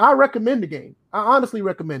 but I recommend the game. I honestly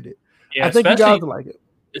recommend it. Yeah, I think you guys will like it.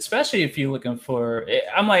 Especially if you're looking for,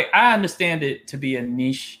 I understand it to be a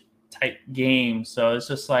niche type game. So it's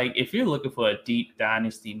just like, if you're looking for a deep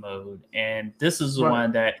dynasty mode, and this is the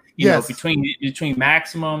one that, you know, between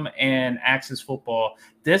Maximum and Axis Football,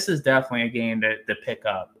 this is definitely a game to pick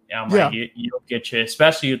up. Like, you'll get you,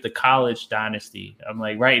 especially with the college dynasty. I'm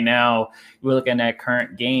like, right now, we're looking at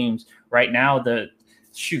current games. Right now,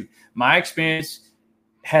 my experience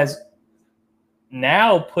has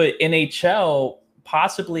now put NHL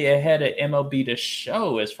possibly ahead of MLB The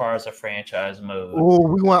Show as far as a franchise mode.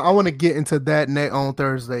 Oh, I want to get into that on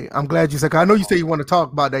Thursday. I'm glad you said. I know you say you want to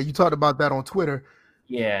talk about that. You talked about that on Twitter.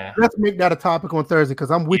 Yeah, let's make that a topic on Thursday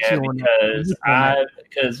because I'm with you on that.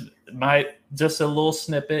 Because just a little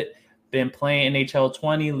snippet. Been playing NHL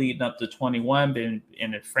 20 leading up to 21. Been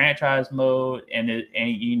in the franchise mode, and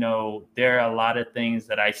you know, there are a lot of things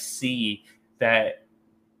that I see that.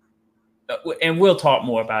 And we'll talk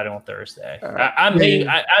more about it on Thursday. I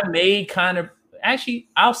may kind of actually,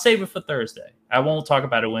 I'll save it for Thursday. I won't talk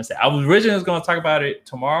about it Wednesday. I was originally going to talk about it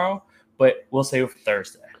tomorrow, but we'll save it for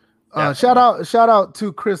Thursday. Shout out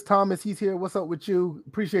to Chris Thomas. He's here. What's up with you?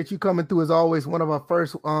 Appreciate you coming through as always. One of our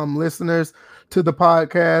first listeners to the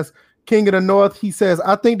podcast. King of the North. He says,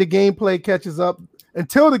 I think the gameplay catches up.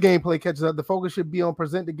 Until the gameplay catches up, the focus should be on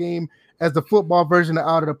present the game as the football version of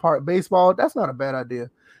out of the park baseball. That's not a bad idea.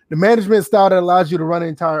 The management style that allows you to run an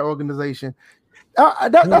entire organization.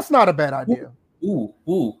 That's not a bad idea. Ooh.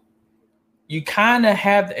 You kind of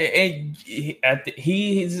have, and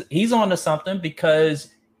he's onto something, because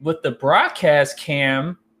with the broadcast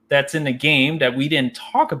cam that's in the game that we didn't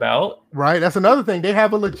talk about. Right. That's another thing. They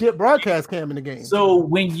have a legit broadcast cam in the game. So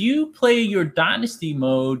when you play your dynasty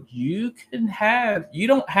mode, you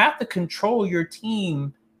don't have to control your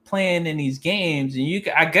team playing in these games. And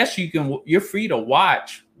you're free to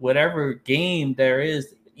watch whatever game there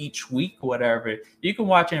is each week, whatever. You can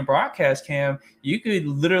watch in broadcast cam. You could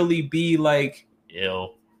literally be like,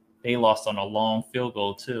 they lost on a long field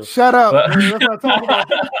goal too. Shut up. Let's not talk about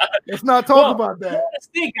that. Let's not talk about that.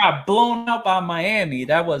 They got blown out by Miami.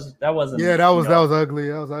 That wasn't. Yeah, that was ugly.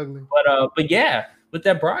 That was ugly. But yeah, with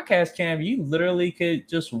that broadcast cam, you literally could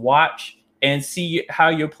just watch and see how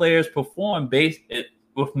your players perform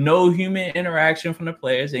with no human interaction from the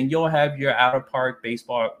players, and you'll have your out of park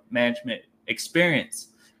baseball management experience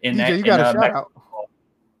in that. You got a shout out.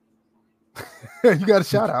 You got a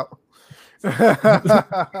shout out.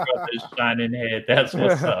 Shining head. That's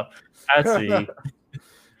what's up. I see.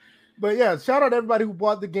 But yeah, shout out to everybody who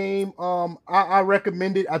bought the game. I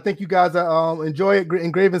recommend it. I think you guys enjoy it.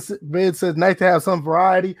 And Graven says nice to have some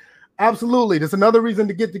variety. Absolutely. That's another reason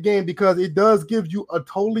to get the game, because it does give you a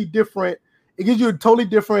totally different. It gives you a totally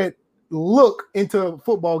different look into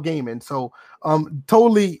football gaming. So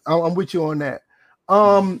totally I'm with you on that.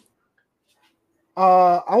 I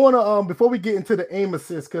want to before we get into the aim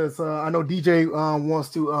assist, because I know DJ wants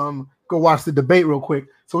to go watch the debate real quick.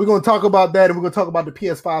 So we're going to talk about that, and we're going to talk about the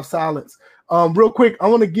PS5 silence. Real quick, I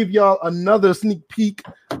want to give y'all another sneak peek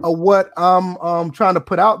of what I'm trying to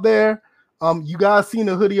put out there. You guys seen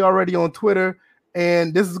the hoodie already on Twitter,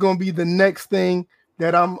 and this is going to be the next thing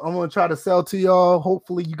that I'm going to try to sell to y'all.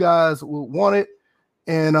 Hopefully you guys will want it,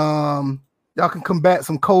 and y'all can combat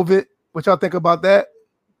some COVID. What y'all think about that?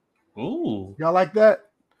 Ooh, y'all like that?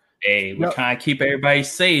 Hey, we're trying to keep everybody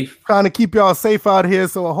safe. Trying to keep y'all safe out here.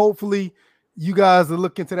 So hopefully you guys are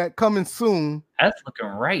looking to that coming soon. That's looking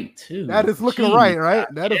right too. That is looking right?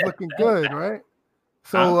 That is looking good, right?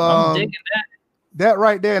 So I'm digging that. That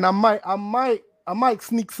right there, and I might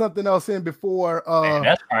sneak something else in before. Man,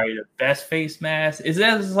 that's probably the best face mask. Is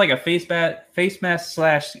that just like a face mask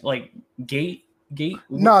slash like gate?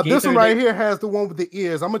 No, this one right here has the one with the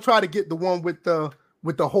ears. I'm gonna try to get the one with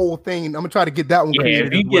the whole thing. I'm gonna try to get that one. Yeah,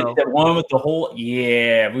 if you get the one with the whole,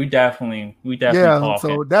 we definitely. Yeah,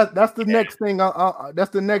 so that's the next thing.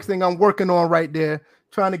 That's the next thing I'm working on right there.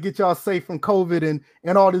 Trying to get y'all safe from COVID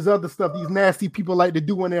and all this other stuff. These nasty people like to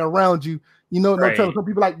do when they're around you. You know, right. No, some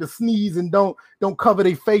people like to sneeze and don't cover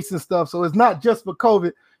their face and stuff. So it's not just for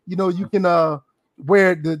COVID. You know, you can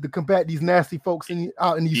wear to combat these nasty folks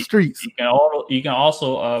out in these streets. You can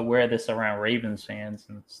also wear this around Ravens fans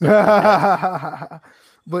and stuff like that.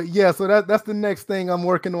 But yeah, so that's the next thing I'm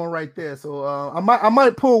working on right there. So I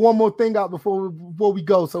might pull one more thing out before we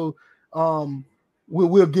go. So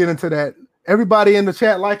we'll get into that. Everybody in the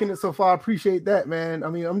chat liking it so far. I appreciate that, man. I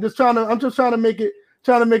mean, I'm just trying to make it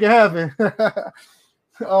happen.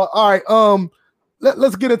 All right.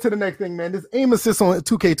 Let's get into the next thing, man. This aim assist on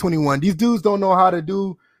 2K21. These dudes don't know how to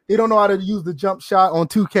use the jump shot on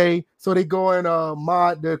 2K, so they go and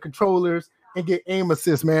mod the controllers and get aim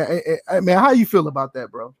assist, man. Man, how you feel about that,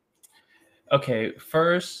 bro? Okay,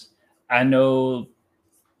 first, I know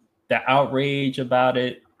the outrage about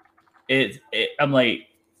it. I'm like,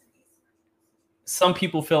 some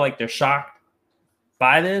people feel like they're shocked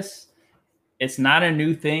by this. It's not a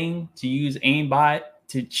new thing to use aimbot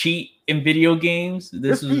to cheat in video games.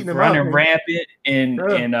 This is running rampant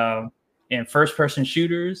in first-person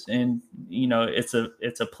shooters, and you know it's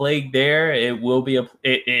a plague there. It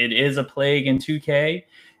is a plague in 2K.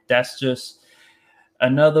 That's just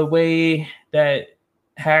another way that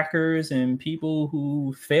hackers and people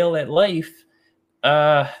who fail at life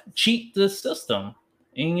cheat the system.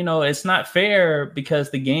 And you know it's not fair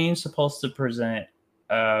because the game's supposed to present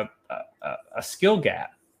a skill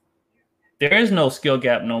gap. There is no skill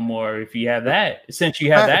gap no more if you have that. Since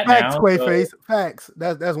you have that facts, now. Quayface, facts.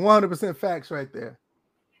 That's 100% facts right there.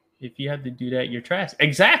 If you have to do that, you're trash.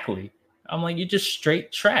 Exactly. I'm like, you're just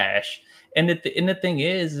straight trash. And the thing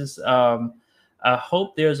is I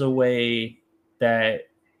hope there's a way that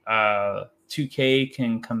 2K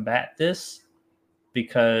can combat this,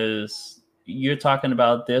 because you're talking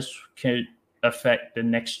about this could affect the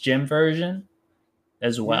next gen version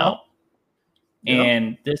as well. Yep.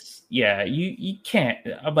 And this, you can't.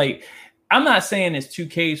 I'm not saying it's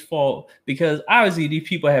 2K's fault, because obviously these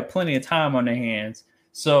people have plenty of time on their hands.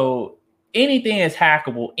 So anything is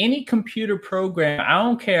hackable. Any computer program, I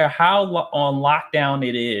don't care how on lockdown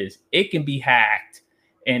it is, it can be hacked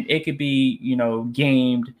and it could be,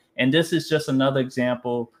 gamed. And this is just another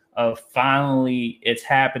example of finally it's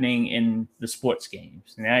happening in the sports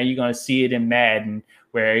games. Now you're going to see it in Madden,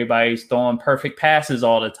 where everybody's throwing perfect passes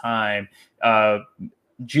all the time,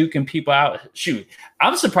 juking people out. Shoot,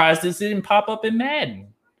 I'm surprised this didn't pop up in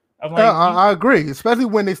Madden. I'm like, I agree, especially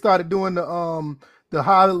when they started doing the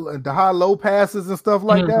high low passes and stuff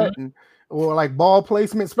like that, or like ball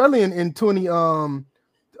placement, especially in 20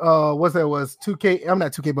 what's that was 2K. I'm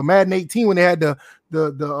not 2K, but Madden 18, when they had the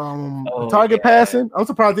target passing. I'm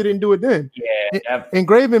surprised they didn't do it then. Yeah. And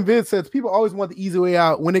Graven Vid says people always want the easy way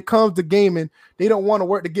out. When it comes to gaming, they don't want to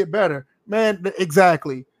work to get better. Man,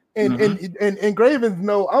 exactly. And Gravens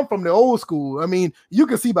know I'm from the old school. I mean, you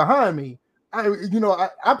can see behind me.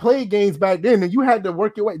 I played games back then, and you had to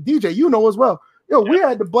work your way. DJ, as well. We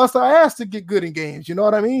had to bust our ass to get good in games. You know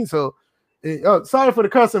what I mean? So, sorry for the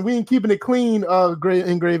cussing. We ain't keeping it clean,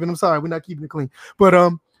 Graven. I'm sorry, we're not keeping it clean.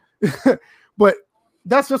 But but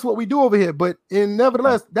that's just what we do over here. But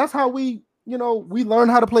nevertheless, that's how we learn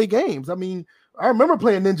how to play games. I mean, I remember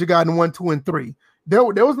playing Ninja Gaiden 1, 2, and 3. There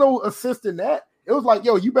was no assist in that. It was like,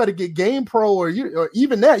 you better get Game Pro, or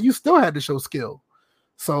even that, you still had to show skill.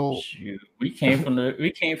 So we came from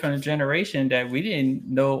the generation that we didn't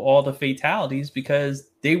know all the fatalities because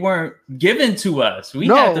they weren't given to us. We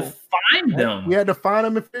had to find them. We had to find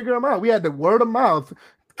them and figure them out. We had to word of mouth.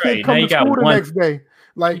 Right. Kids come to school the next day.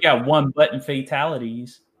 Like you got one button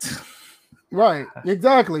fatalities. Right.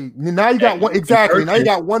 Exactly. Now you got one. Exactly. Now you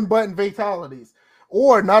got one button fatalities.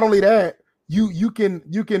 Or not only that, you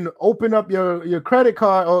can open up your credit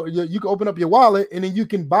card, or you can open up your wallet, and then you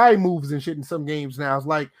can buy moves and shit in some games now. It's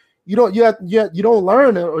like you don't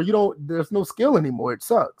learn it, or there's no skill anymore. It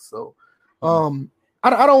sucks. So I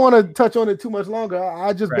don't want to touch on it too much longer.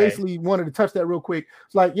 I just basically wanted to touch that real quick.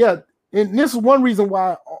 It's like, yeah, and this is one reason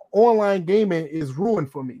why online gaming is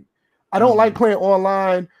ruined for me. I don't like playing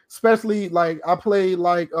online, especially like I play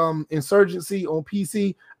like Insurgency on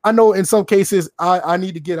PC. I know in some cases I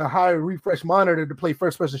need to get a higher refresh monitor to play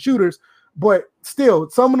first-person shooters, but still,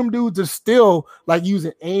 some of them dudes are still like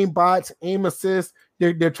using aim bots, aim assist.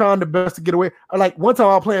 They're trying their best to get away. Like one time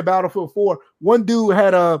I was playing Battlefield 4, one dude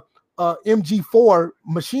had a MG4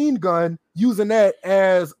 machine gun using that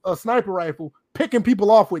as a sniper rifle, picking people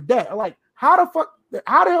off with that. I'm like, how the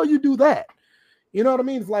hell you do that? You know what I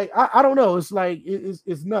mean? It's like I don't know. It's like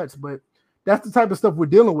it's nuts, but that's the type of stuff we're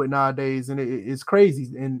dealing with nowadays, and it's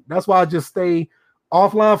crazy. And that's why I just stay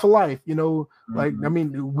offline for life. You know, like I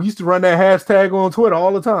mean, we used to run that hashtag on Twitter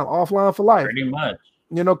all the time, offline for life. Pretty much.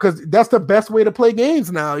 You know, because that's the best way to play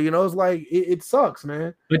games now. You know, it's like it sucks,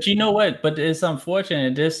 man. But you know what? But it's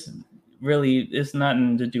unfortunate. This really it's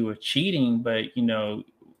nothing to do with cheating, but you know,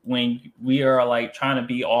 when we are like trying to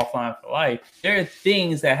be offline for life, there are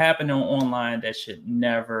things that happen on online that should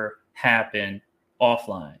never happen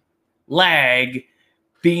offline. Lag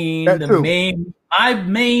being my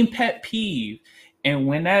main pet peeve. And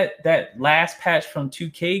when that last patch from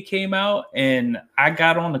 2K came out and I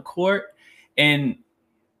got on the court, and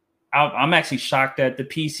I'm actually shocked that the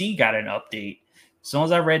PC got an update. As soon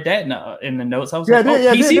as I read that in the notes, I was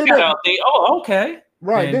PC got an update. Oh, okay.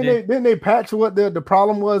 Right. Didn't they patch what the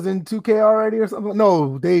problem was in 2K already or something?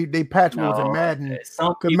 No, they patched what was in Madden.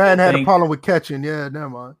 Because Madden had a problem with catching. Yeah, never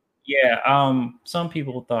mind. Yeah, some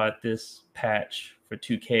people thought this patch for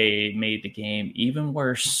 2K made the game even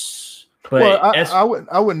worse. But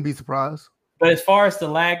I wouldn't be surprised. But as far as the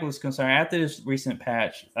lag was concerned, after this recent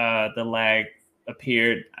patch, the lag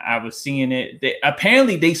appeared. I was seeing it.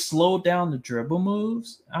 Apparently they slowed down the dribble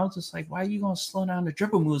moves. I was just like, why are you going to slow down the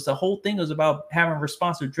dribble moves? The whole thing was about having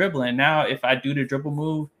responsive dribbling. Now, if I do the dribble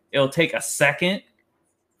move, it'll take a second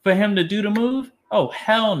for him to do the move. Oh,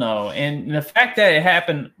 hell no. And the fact that it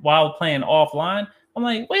happened while playing offline, I'm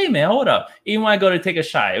like, wait a minute, hold up. Even when I go to take a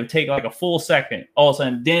shot, it would take like a full second. All of a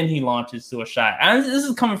sudden, then he launches to a shot. This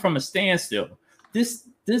is coming from a standstill. This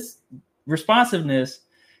responsiveness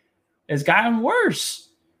has gotten worse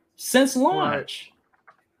since launch.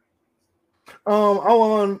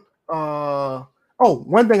 One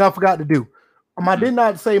thing I forgot to do. I did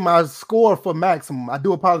not say my score for maximum. I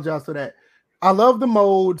do apologize for that. I love the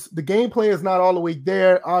modes. The gameplay is not all the way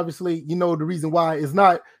there. Obviously, you know the reason why. It's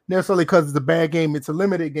not necessarily because it's a bad game. It's a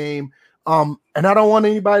limited game. And I don't want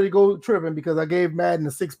anybody to go tripping because I gave Madden a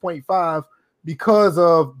 6.5 because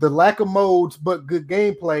of the lack of modes but good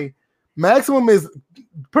gameplay. Maximum is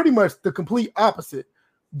pretty much the complete opposite.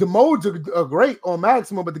 The modes are great on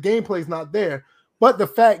Maximum, but the gameplay is not there. But the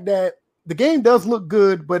fact that the game does look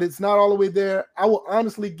good, but it's not all the way there, I will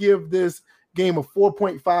honestly give this game a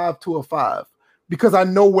 4.5 to a 5 because I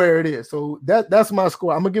know where it is. So that's my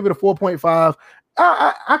score. I'm gonna give it a 4.5.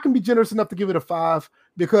 I can be generous enough to give it a 5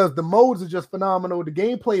 because the modes are just phenomenal. The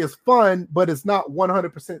gameplay is fun, but it's not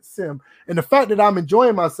 100% sim. And the fact that I'm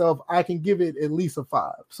enjoying myself, I can give it at least a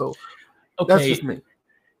 5. So that's just me.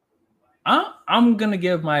 I'm gonna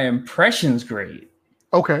give my impressions grade.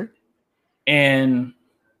 Okay. And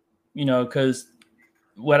you know, because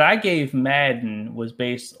what I gave Madden is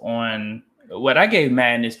based on,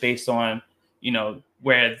 you know,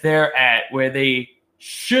 where they're at, where they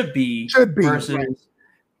should be versus, right.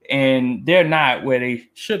 And they're not where they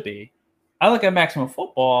should be. I look at Maximum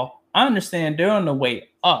Football. I understand they're on the way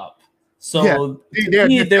up. So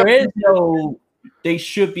there is no, they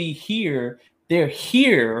should be here. They're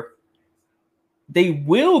here. They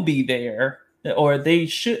will be there, or they'll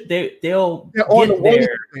get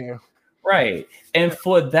there. Right. And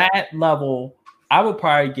for that level, I would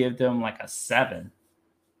probably give them like a 7.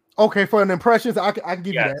 Okay, for an impressions, I can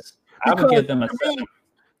give you that. I would give them a 7.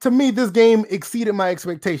 To me, this game exceeded my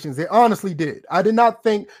expectations. It honestly did. I did not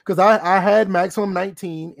think, because I had Maximum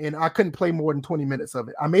 19 and I couldn't play more than 20 minutes of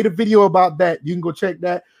it. I made a video about that. You can go check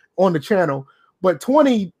that on the channel. But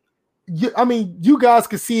 20, you guys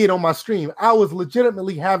could see it on my stream. I was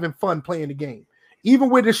legitimately having fun playing the game. Even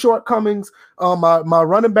with the shortcomings, my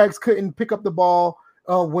running backs couldn't pick up the ball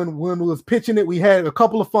when we was pitching it. We had a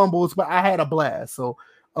couple of fumbles, but I had a blast. So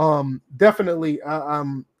Definitely,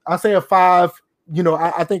 I say a 5. You know,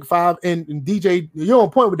 I think 5. And DJ, you're on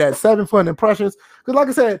point with that. 7 for an impressions. Because, like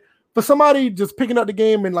I said, for somebody just picking up the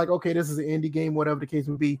game and like, okay, this is an indie game, whatever the case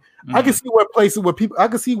would be, I can see I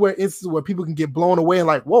can see where instances where people can get blown away and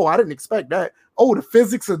like, whoa, I didn't expect that. Oh, the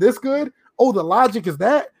physics are this good. Oh, the logic is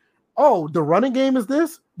that. Oh, the running game is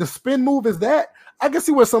this. The spin move is that. I can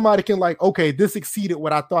see where somebody can like, okay, this exceeded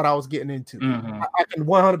what I thought I was getting into. I can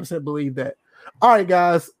 100% believe that. All right,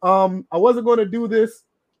 guys. I wasn't going to do this,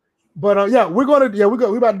 but we're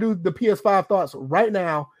about to do the PS5 thoughts right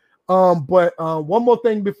now. But one more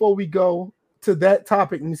thing before we go to that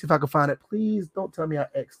topic. Let me see if I can find it. Please don't tell me I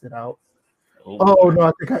X'd it out. Oh no,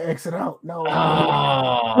 I think I X'd it out. No,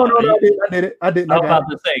 I did it. I didn't. I was about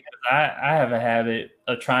to say, because I have a habit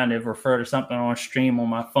of trying to refer to something on stream on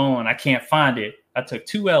my phone. I can't find it. I took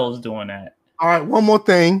 2 L's doing that. All right, one more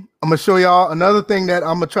thing. I'm gonna show y'all another thing that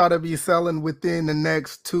I'm gonna try to be selling within the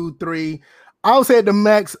next 2-3. I'll say at the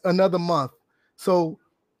max another month. So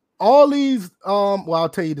all these, I'll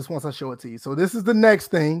tell you this once I show it to you. So this is the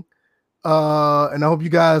next thing. And I hope you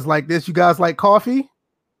guys like this. You guys like coffee?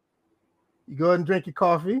 You go ahead and drink your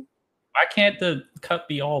coffee. Why can't the cup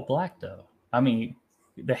be all black though? I mean,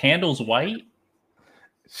 the handle's white.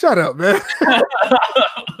 Shut up, man.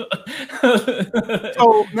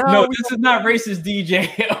 So no, this is not racist, DJ.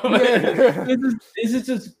 This is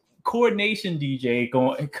just coordination, DJ.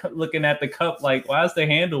 Looking at the cup like, why is the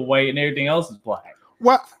handle white and everything else is black?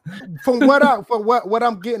 What what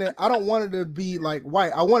I'm getting at, I don't want it to be like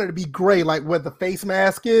white. I want it to be gray, like where the face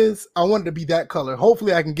mask is. I want it to be that color.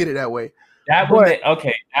 Hopefully, I can get it that way. That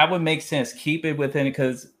would make sense. Keep it within it,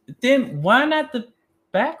 because then why not the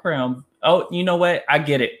background? Oh, you know what? I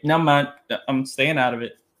get it. Never mind. I'm staying out of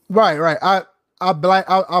it. Right. I blacked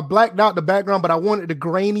out the background, but I wanted the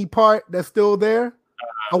grainy part that's still there.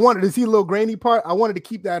 I wanted to see a little grainy part. I wanted to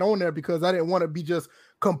keep that on there because I didn't want to be just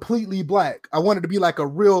completely black. I wanted to be like a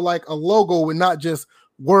real, like a logo and not just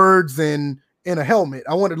words and a helmet.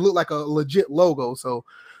 I wanted to look like a legit logo. So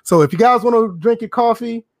if you guys want to drink your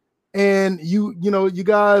coffee and you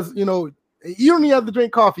guys, you don't even have to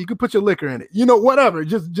drink coffee. You can put your liquor in it, whatever.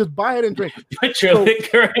 Just buy it and drink it. Put your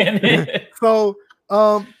liquor in it. So,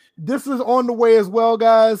 this is on the way as well,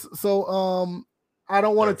 guys. So, I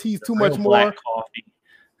don't want to tease too much more. Coffee.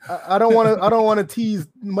 I don't want to tease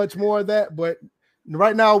much more of that, but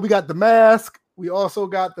right now we got the mask, we also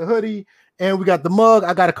got the hoodie, and we got the mug.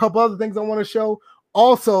 I got a couple other things I want to show.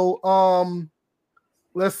 Also,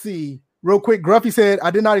 let's see. Real quick, Gruffy said, I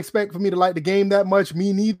did not expect for me to like the game that much.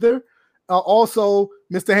 Me neither. Also,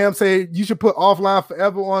 Mr. Ham said, you should put offline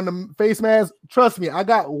forever on the face mask. Trust me, I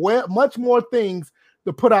got much more things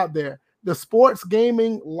to put out there. The sports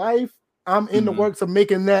gaming life, I'm in the works of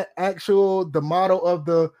making that the motto of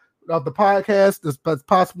the podcast,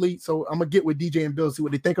 possibly. So I'm gonna get with DJ and Bill, see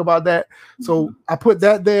what they think about that. So I put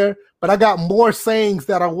that there, but I got more sayings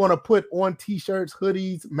that I want to put on t-shirts,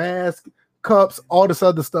 hoodies, masks, cups, all this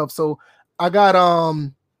other stuff. So I got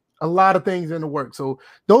a lot of things in the work. So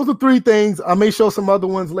those are 3 things. I may show some other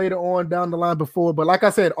ones later on down the line before, but like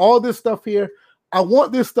I said, all this stuff here, I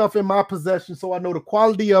want this stuff in my possession so I know the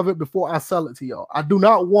quality of it before I sell it to y'all. I do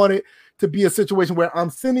not want it to be a situation where I'm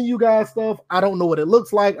sending you guys stuff. I don't know what it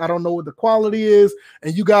looks like. I don't know what the quality is.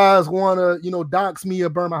 And you guys want to, dox me or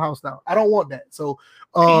burn my house down. I don't want that. So,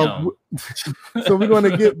 so we're going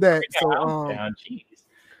to get that.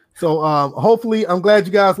 So, hopefully I'm glad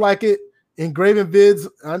you guys like it. Engraving Vids,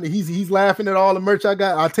 he's laughing at all the merch I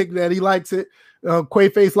got. I'll take that. He likes it.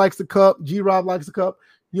 Quayface likes the cup. G-Rob likes the cup.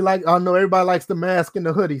 I know everybody likes the mask and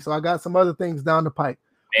the hoodie. So I got some other things down the pipe.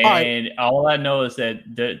 And all I know is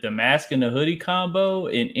that the mask and the hoodie combo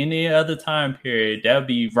in any other time period, that would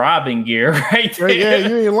be robbing gear right there. Yeah,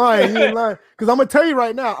 you ain't lying. Because I'm going to tell you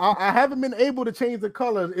right now, I haven't been able to change the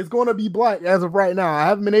color. It's going to be black as of right now. I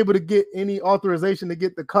haven't been able to get any authorization to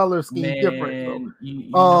get the color scheme different. So, you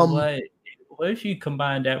know what? What if you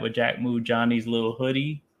combine that with Jack Moo Johnny's little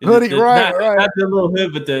hoodie? Right. Not the little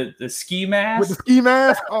hood, but the ski mask. With the ski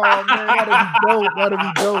mask? Oh, man, that'd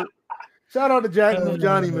be dope. Shout out to Jack Moo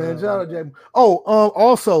Johnny, man. Shout out to Jack.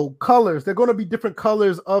 Also colors. They're going to be different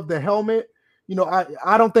colors of the helmet.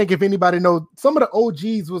 I don't think if anybody knows, some of the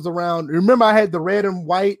OGs was around. Remember, I had the red and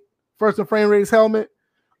white First and Framerates helmet.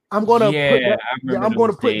 I'm going to put that.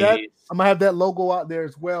 I'm going to have that logo out there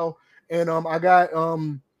as well. And I got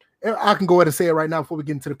I can go ahead and say it right now before we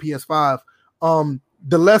get into the PS5.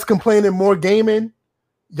 The less complaining, more gaming.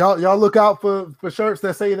 Y'all look out for shirts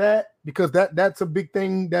that say that, because that's a big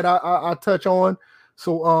thing that I touch on.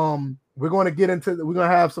 So we're going to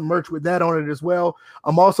have some merch with that on it as well.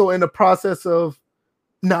 I'm also in the process of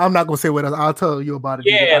No, I'm not gonna say what else. I'll tell you about it.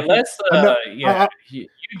 Yeah, let's. You're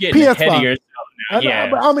getting PS5. ahead of yourself now. Yeah,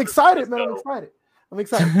 but I'm excited, man. I'm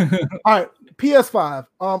excited. All right, PS5.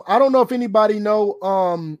 I don't know if anybody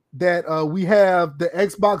know that we have the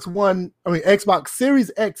Xbox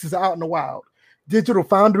Series X is out in the wild. Digital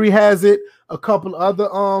Foundry has it. A couple other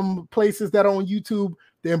places that are on YouTube.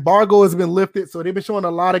 The embargo has been lifted, so they've been showing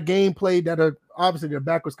a lot of gameplay that are obviously their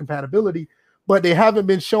backwards compatibility, but they haven't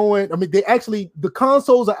been showing. I mean, the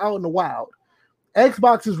consoles are out in the wild.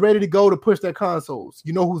 Xbox is ready to go to push their consoles.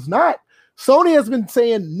 You know who's not? Sony has been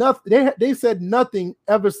saying nothing. They said nothing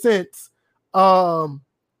ever since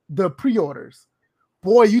the pre-orders.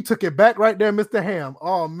 Boy, you took it back right there, Mr. Ham.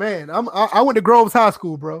 Oh man, I went to Groves High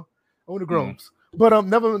School, bro. I went to Groves, but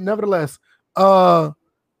nevertheless,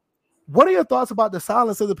 what are your thoughts about the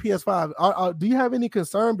silence of the PS5? Do you have any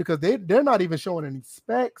concern because they're not even showing any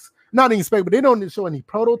specs, not any spec, but they don't show any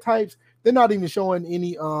prototypes. They're not even showing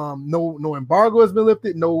any no embargo has been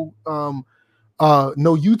lifted. No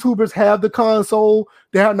YouTubers have the console.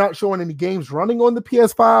 They are not showing any games running on the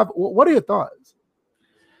PS5. What are your thoughts?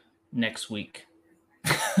 Next week.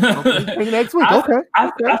 Next week. Okay.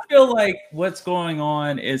 I feel like what's going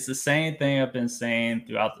on is the same thing I've been saying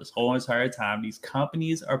throughout this whole entire time. These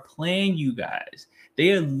companies are playing you guys.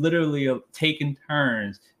 They are literally taking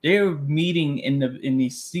turns. They're meeting in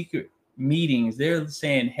these secret meetings. They're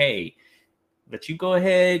saying, "Hey, let you go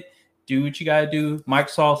ahead, do what you gotta do."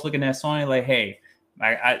 Microsoft's looking at Sony like, "Hey,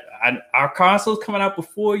 our console's coming out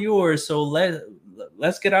before yours, so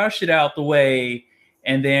let's get our shit out the way,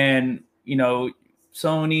 and then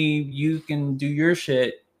Sony, you can do your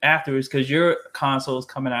shit afterwards because your console is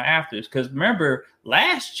coming out afterwards." Because remember,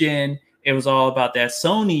 last gen, it was all about that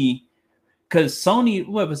Sony, because Sony,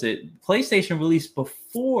 what was it? PlayStation released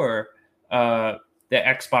before the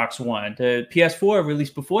Xbox One. The PS4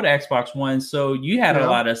 released before the Xbox One. So you had a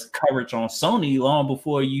lot of coverage on Sony long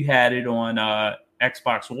before you had it on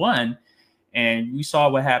Xbox One. And we saw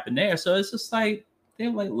what happened there. So it's just like, they're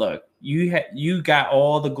like, look, you got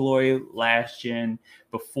all the glory last gen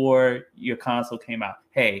before your console came out.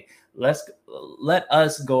 Hey, let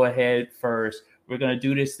us go ahead first. We're gonna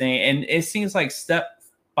do this thing, and it seems like step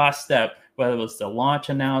by step, whether it was the launch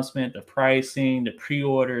announcement, the pricing, the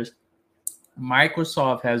pre-orders,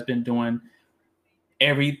 Microsoft has been doing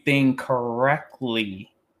everything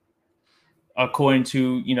correctly according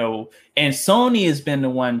to and Sony has been the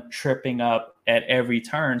one tripping up at every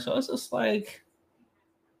turn. So it's just like,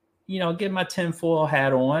 get my tinfoil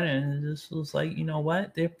hat on, and this was like, you know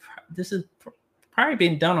what? This is probably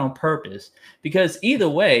being done on purpose, because either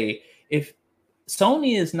way, if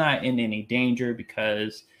Sony is not in any danger,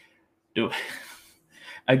 because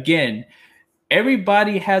again,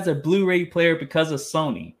 everybody has a Blu-ray player because of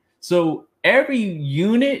Sony. So every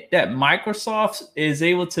unit that Microsoft is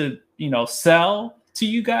able to, sell to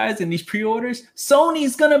you guys in these pre-orders,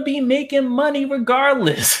 Sony's gonna be making money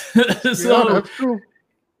regardless. So that's true.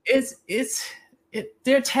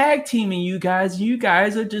 They're tag teaming you guys. You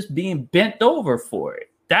guys are just being bent over for it.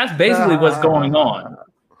 That's basically what's going on.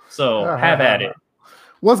 So have at it.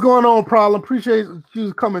 What's going on, Problem? Appreciate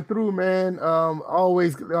you coming through, man. He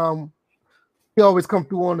always come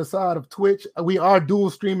through on the side of Twitch. We are dual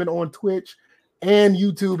streaming on Twitch and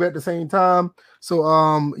YouTube at the same time.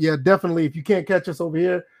 So yeah, definitely, if you can't catch us over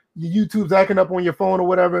here, your YouTube's acting up on your phone or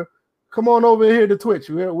whatever, come on over here to Twitch.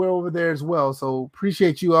 We're over there as well. So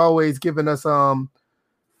appreciate you always giving us love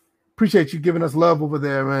over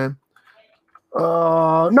there, man.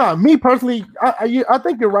 No, me personally, I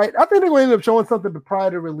think you're right. I think they're going to end up showing something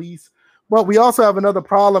prior to release, but we also have another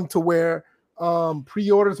problem to where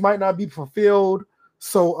pre-orders might not be fulfilled.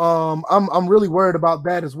 So I'm really worried about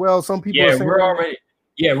that as well. Some people are saying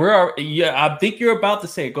I think you're about to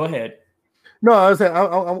say it. Go ahead. No, I was saying,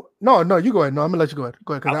 no, you go ahead. No, I'm gonna let you go ahead.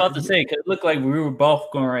 Go ahead. I'm about to say, because it looked like we were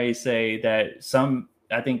both going to say that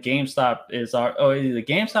I think GameStop either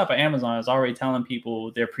GameStop or Amazon is already telling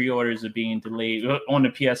people their pre-orders are being delayed on the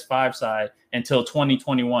PS5 side until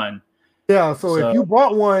 2021. Yeah, so if you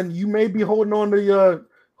bought one, you may be holding on to your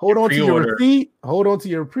receipt, hold on to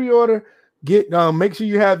your pre-order. Make sure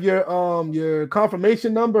you have your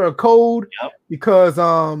confirmation number or code, because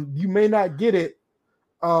you may not get it.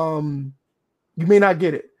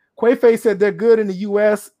 Quayface said they're good in the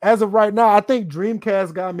US as of right now. I think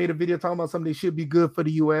Dreamcast guy made a video talking about something they should be good for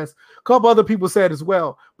the US. A couple other people said as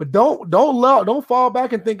well, but don't fall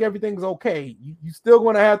back and think everything's okay. You still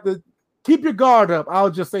going to have to keep your guard up.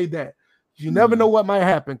 I'll just say that you never know what might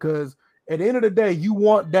happen, because at the end of the day, you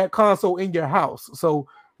want that console in your house. So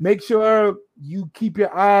make sure you keep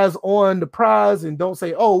your eyes on the prize and don't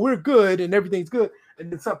say, "Oh, we're good and everything's good."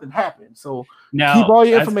 and then something happened. So now, keep all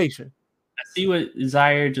your information. I see what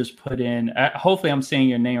Zaire just put in. Hopefully, I'm saying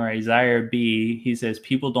your name right. Zaire B. He says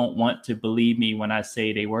people don't want to believe me when I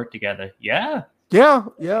say they work together. Yeah,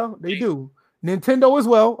 they do. Nintendo as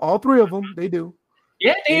well. All three of them, they do.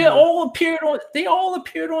 Yeah, they all appeared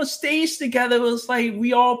on stage together. It was like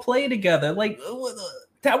we all play together. Like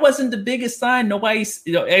that wasn't the biggest sign.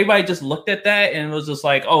 Everybody just looked at that and was just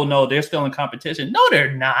like, "Oh no, they're still in competition." No,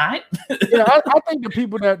 they're not. Yeah, I think the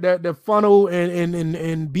people that funnel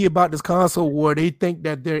and be about this console war, they think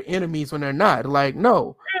that they're enemies when they're not. Like,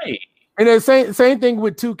 no. Right. And the same thing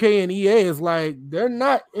with 2K and EA is like they're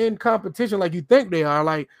not in competition like you think they are.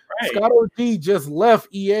 Like Scott OG just left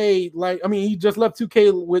EA. Like, I mean, he just left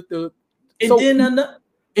 2K with the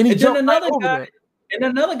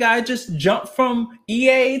another guy just jumped from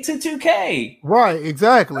EA to 2K. Right,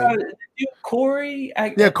 exactly. Corey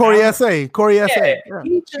SA. He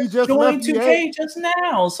just joined 2K just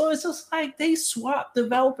now. So it's just like they swap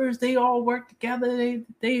developers. They all work together.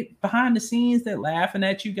 They behind the scenes, they're laughing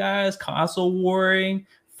at you guys, console warring,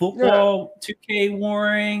 football, 2K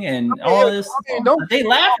warring, and all this. They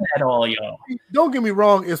laughing at all y'all. Don't get me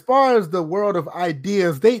wrong. As far as the world of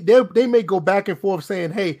ideas, they may go back and forth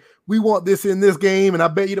saying, "Hey, we want this in this game," and I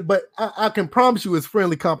bet you. But I can promise you, it's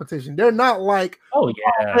friendly competition. They're not like, "Oh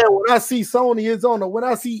yeah, man, when I see Sony is on, or when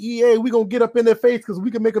I see EA, we gonna get up in their face because we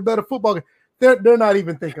can make a better football game." They're not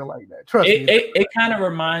even thinking like that. Trust me. It kind of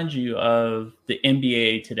reminds you of the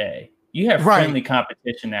NBA today. You have friendly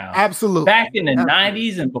competition now. Absolutely. Back in the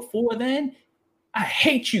 90s and before then, I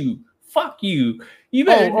hate you. Fuck you. You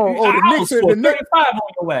better the Knicks 35 on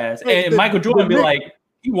your ass. And Michael Jordan be like,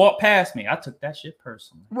 you walked past me. I took that shit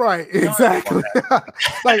personally. Right, exactly.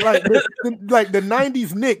 like the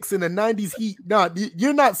 90s Knicks and the 90s Heat. No,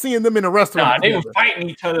 you're not seeing them in a restaurant. Nah, they were fighting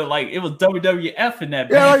each other like it was WWF in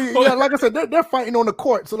that. Yeah, like I said, they're fighting on the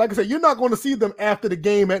court. So like I said, you're not going to see them after the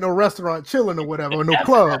game at no restaurant chilling or whatever, or no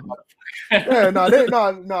club.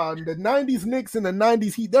 The 90s Knicks and the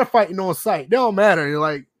 90s Heat, they're fighting on site. They don't matter.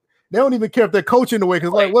 Like, they don't even care if they're coaching the way,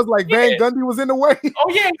 because Van Gundy was in the way. Oh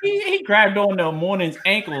yeah, he grabbed on the morning's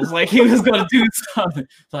ankles like he was gonna do something.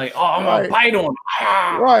 It's like, oh, I'm gonna bite on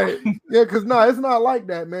him. Right. Yeah, because it's not like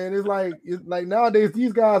that, man. It's like nowadays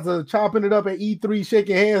these guys are chopping it up at E3,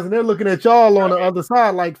 shaking hands, and they're looking at y'all on the other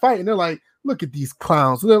side, like fighting. They're like, look at these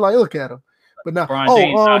clowns. So they're like, look at them. But now,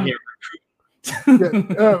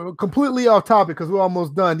 completely off topic because we're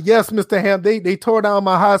almost done. Yes, Mr. Ham, they tore down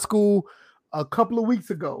my high school a couple of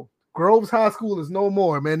weeks ago. Groves High School is no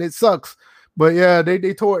more, man. It sucks, but yeah,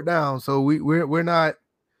 they tore it down. So we're not,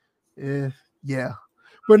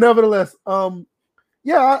 but nevertheless,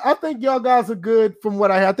 I think y'all guys are good. From what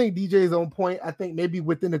I think, DJ's on point. I think maybe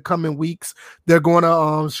within the coming weeks they're going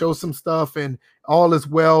to show some stuff and all is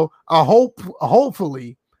well. I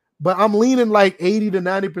hopefully, but I'm leaning like 80 to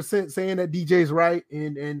 90% saying that DJ's right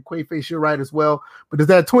and Quayface you're right as well. But there's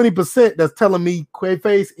that 20% that's telling me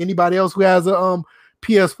Quayface. Anybody else who has a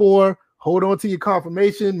PS4, hold on to your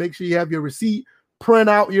confirmation. Make sure you have your receipt. Print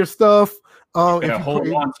out your stuff. Hold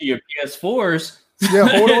on to your PS4s. Yeah,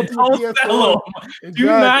 hold on to your PS4. Exactly. Do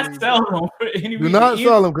not sell them. Do not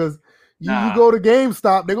sell them because you go to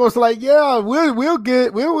GameStop. They're going to say like, yeah, we'll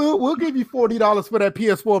give you $40 for that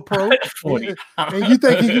PS4 Pro, and you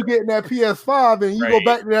thinking you getting that PS5, and you go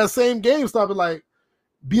back to that same GameStop and like.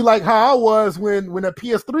 Be like how I was when the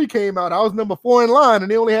PS3 came out. I was number 4 in line,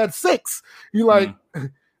 and they only had 6. You like,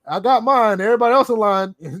 I got mine. Everybody else in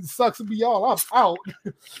line. It sucks to be y'all. I'm out.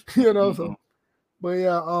 So, but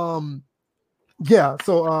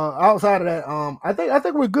So outside of that, I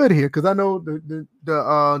think we're good here because I know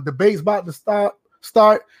the debate's about to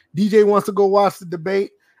start. DJ wants to go watch the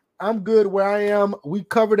debate. I'm good where I am. We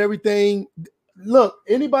covered everything. Look,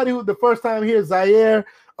 anybody who the first time here, Zaire.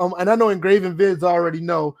 And I know Engraven Vids already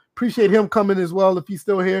know. Appreciate him coming as well if he's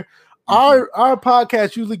still here. Our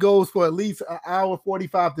podcast usually goes for at least an hour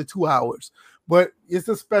 45 to 2 hours. But it's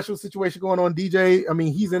a special situation going on. DJ, I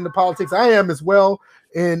mean, he's into politics. I am as well.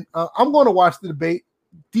 And I'm going to watch the debate.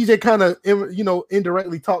 DJ kind of,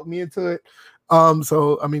 indirectly talked me into it.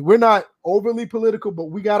 So, I mean, we're not overly political, but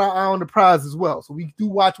we got our eye on the prize as well. So we do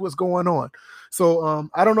watch what's going on. So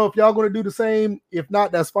I don't know if y'all going to do the same. If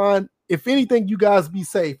not, that's fine. If anything, you guys be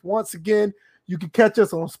safe. Once again, you can catch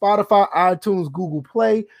us on Spotify, iTunes, Google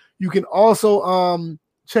Play. You can also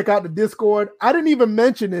check out the Discord. I didn't even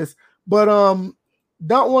mention this, but don't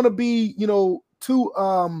want to be, too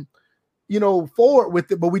forward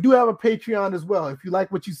with it. But we do have a Patreon as well. If you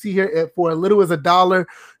like what you see here, for as little as $1,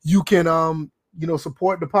 you can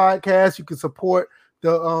support the podcast. You can support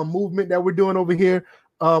the movement that we're doing over here.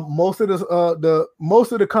 most of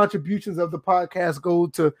the contributions of the podcast go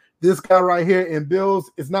to this guy right here, and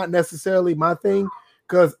Bills is not necessarily my thing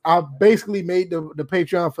because I basically made the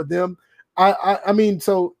Patreon for them. I mean,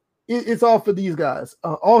 so it's all for these guys.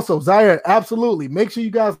 Also, Zaire, absolutely. Make sure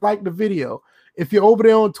you guys like the video. If you're over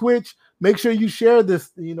there on Twitch, make sure you share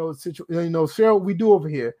this. Share what we do over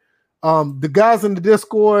here. The guys in the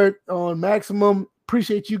Discord on Maximum,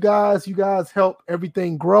 appreciate you guys. You guys help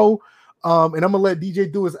everything grow. And I'm gonna let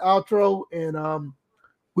DJ do his outro, and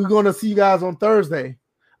we're gonna see you guys on Thursday.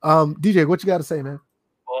 DJ, what you got to say, man?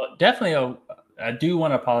 Well, definitely, I do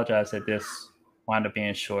want to apologize that this wound up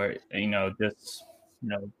being short.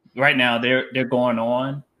 Right now they're going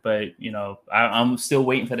on, but I'm still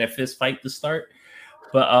waiting for that fist fight to start.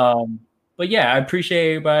 But yeah, I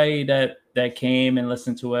appreciate everybody that came and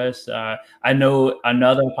listened to us. I know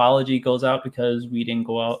another apology goes out because we didn't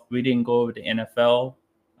go over the NFL.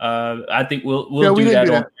 I think we'll do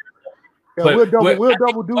that. We'll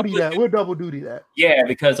double duty that. Yeah,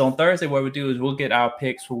 because on Thursday, what we'll do is we'll get our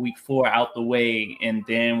picks for week 4 out the way, and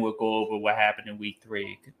then we'll go over what happened in week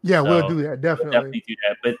 3. Yeah, we'll do that. Definitely. We'll definitely do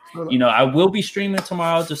that. But, I will be streaming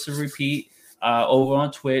tomorrow, just to repeat, over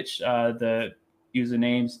on Twitch. The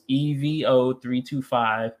username's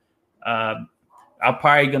EVO325. I'm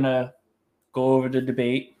probably going to go over the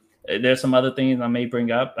debate. There's some other things I may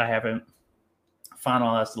bring up. I haven't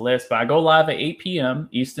finalized the list, but I go live at 8 p.m.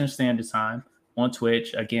 Eastern Standard Time on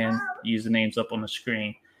Twitch. Again, usernames up on the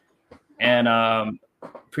screen. And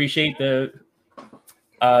appreciate the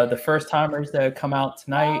first timers that come out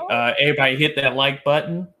tonight. Everybody hit that like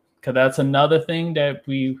button, because that's another thing that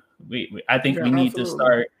I think we need to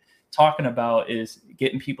start talking about, is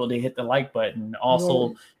getting people to hit the like button.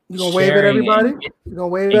 Also, you gonna wave at everybody? You gonna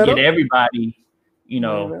wave at get everybody,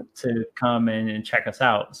 to come in and check us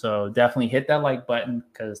out. So definitely hit that like button,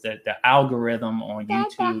 because the algorithm on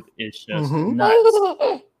YouTube is just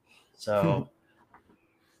nuts. So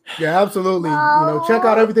yeah, absolutely. Check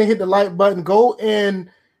out everything. Hit the like button. Go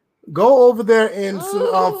over there and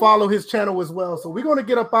follow his channel as well. So we're gonna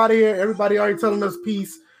get up out of here. Everybody already telling us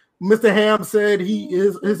peace. Mr. Ham said he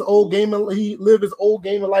lived his old game of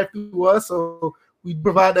life through us. So we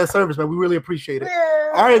provide that service, man. We really appreciate it.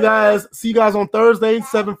 All right, guys. See you guys on Thursday,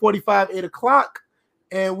 7:45, 8 o'clock.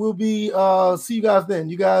 And we'll be see you guys then.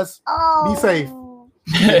 You guys be safe.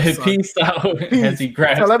 Peace out. Peace. As he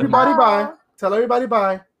grabs Tell everybody bye. Tell everybody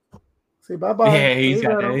bye. Say bye-bye. Yeah, he's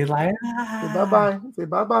like, say bye-bye. Say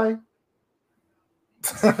bye-bye.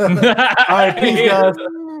 All right, peace, guys.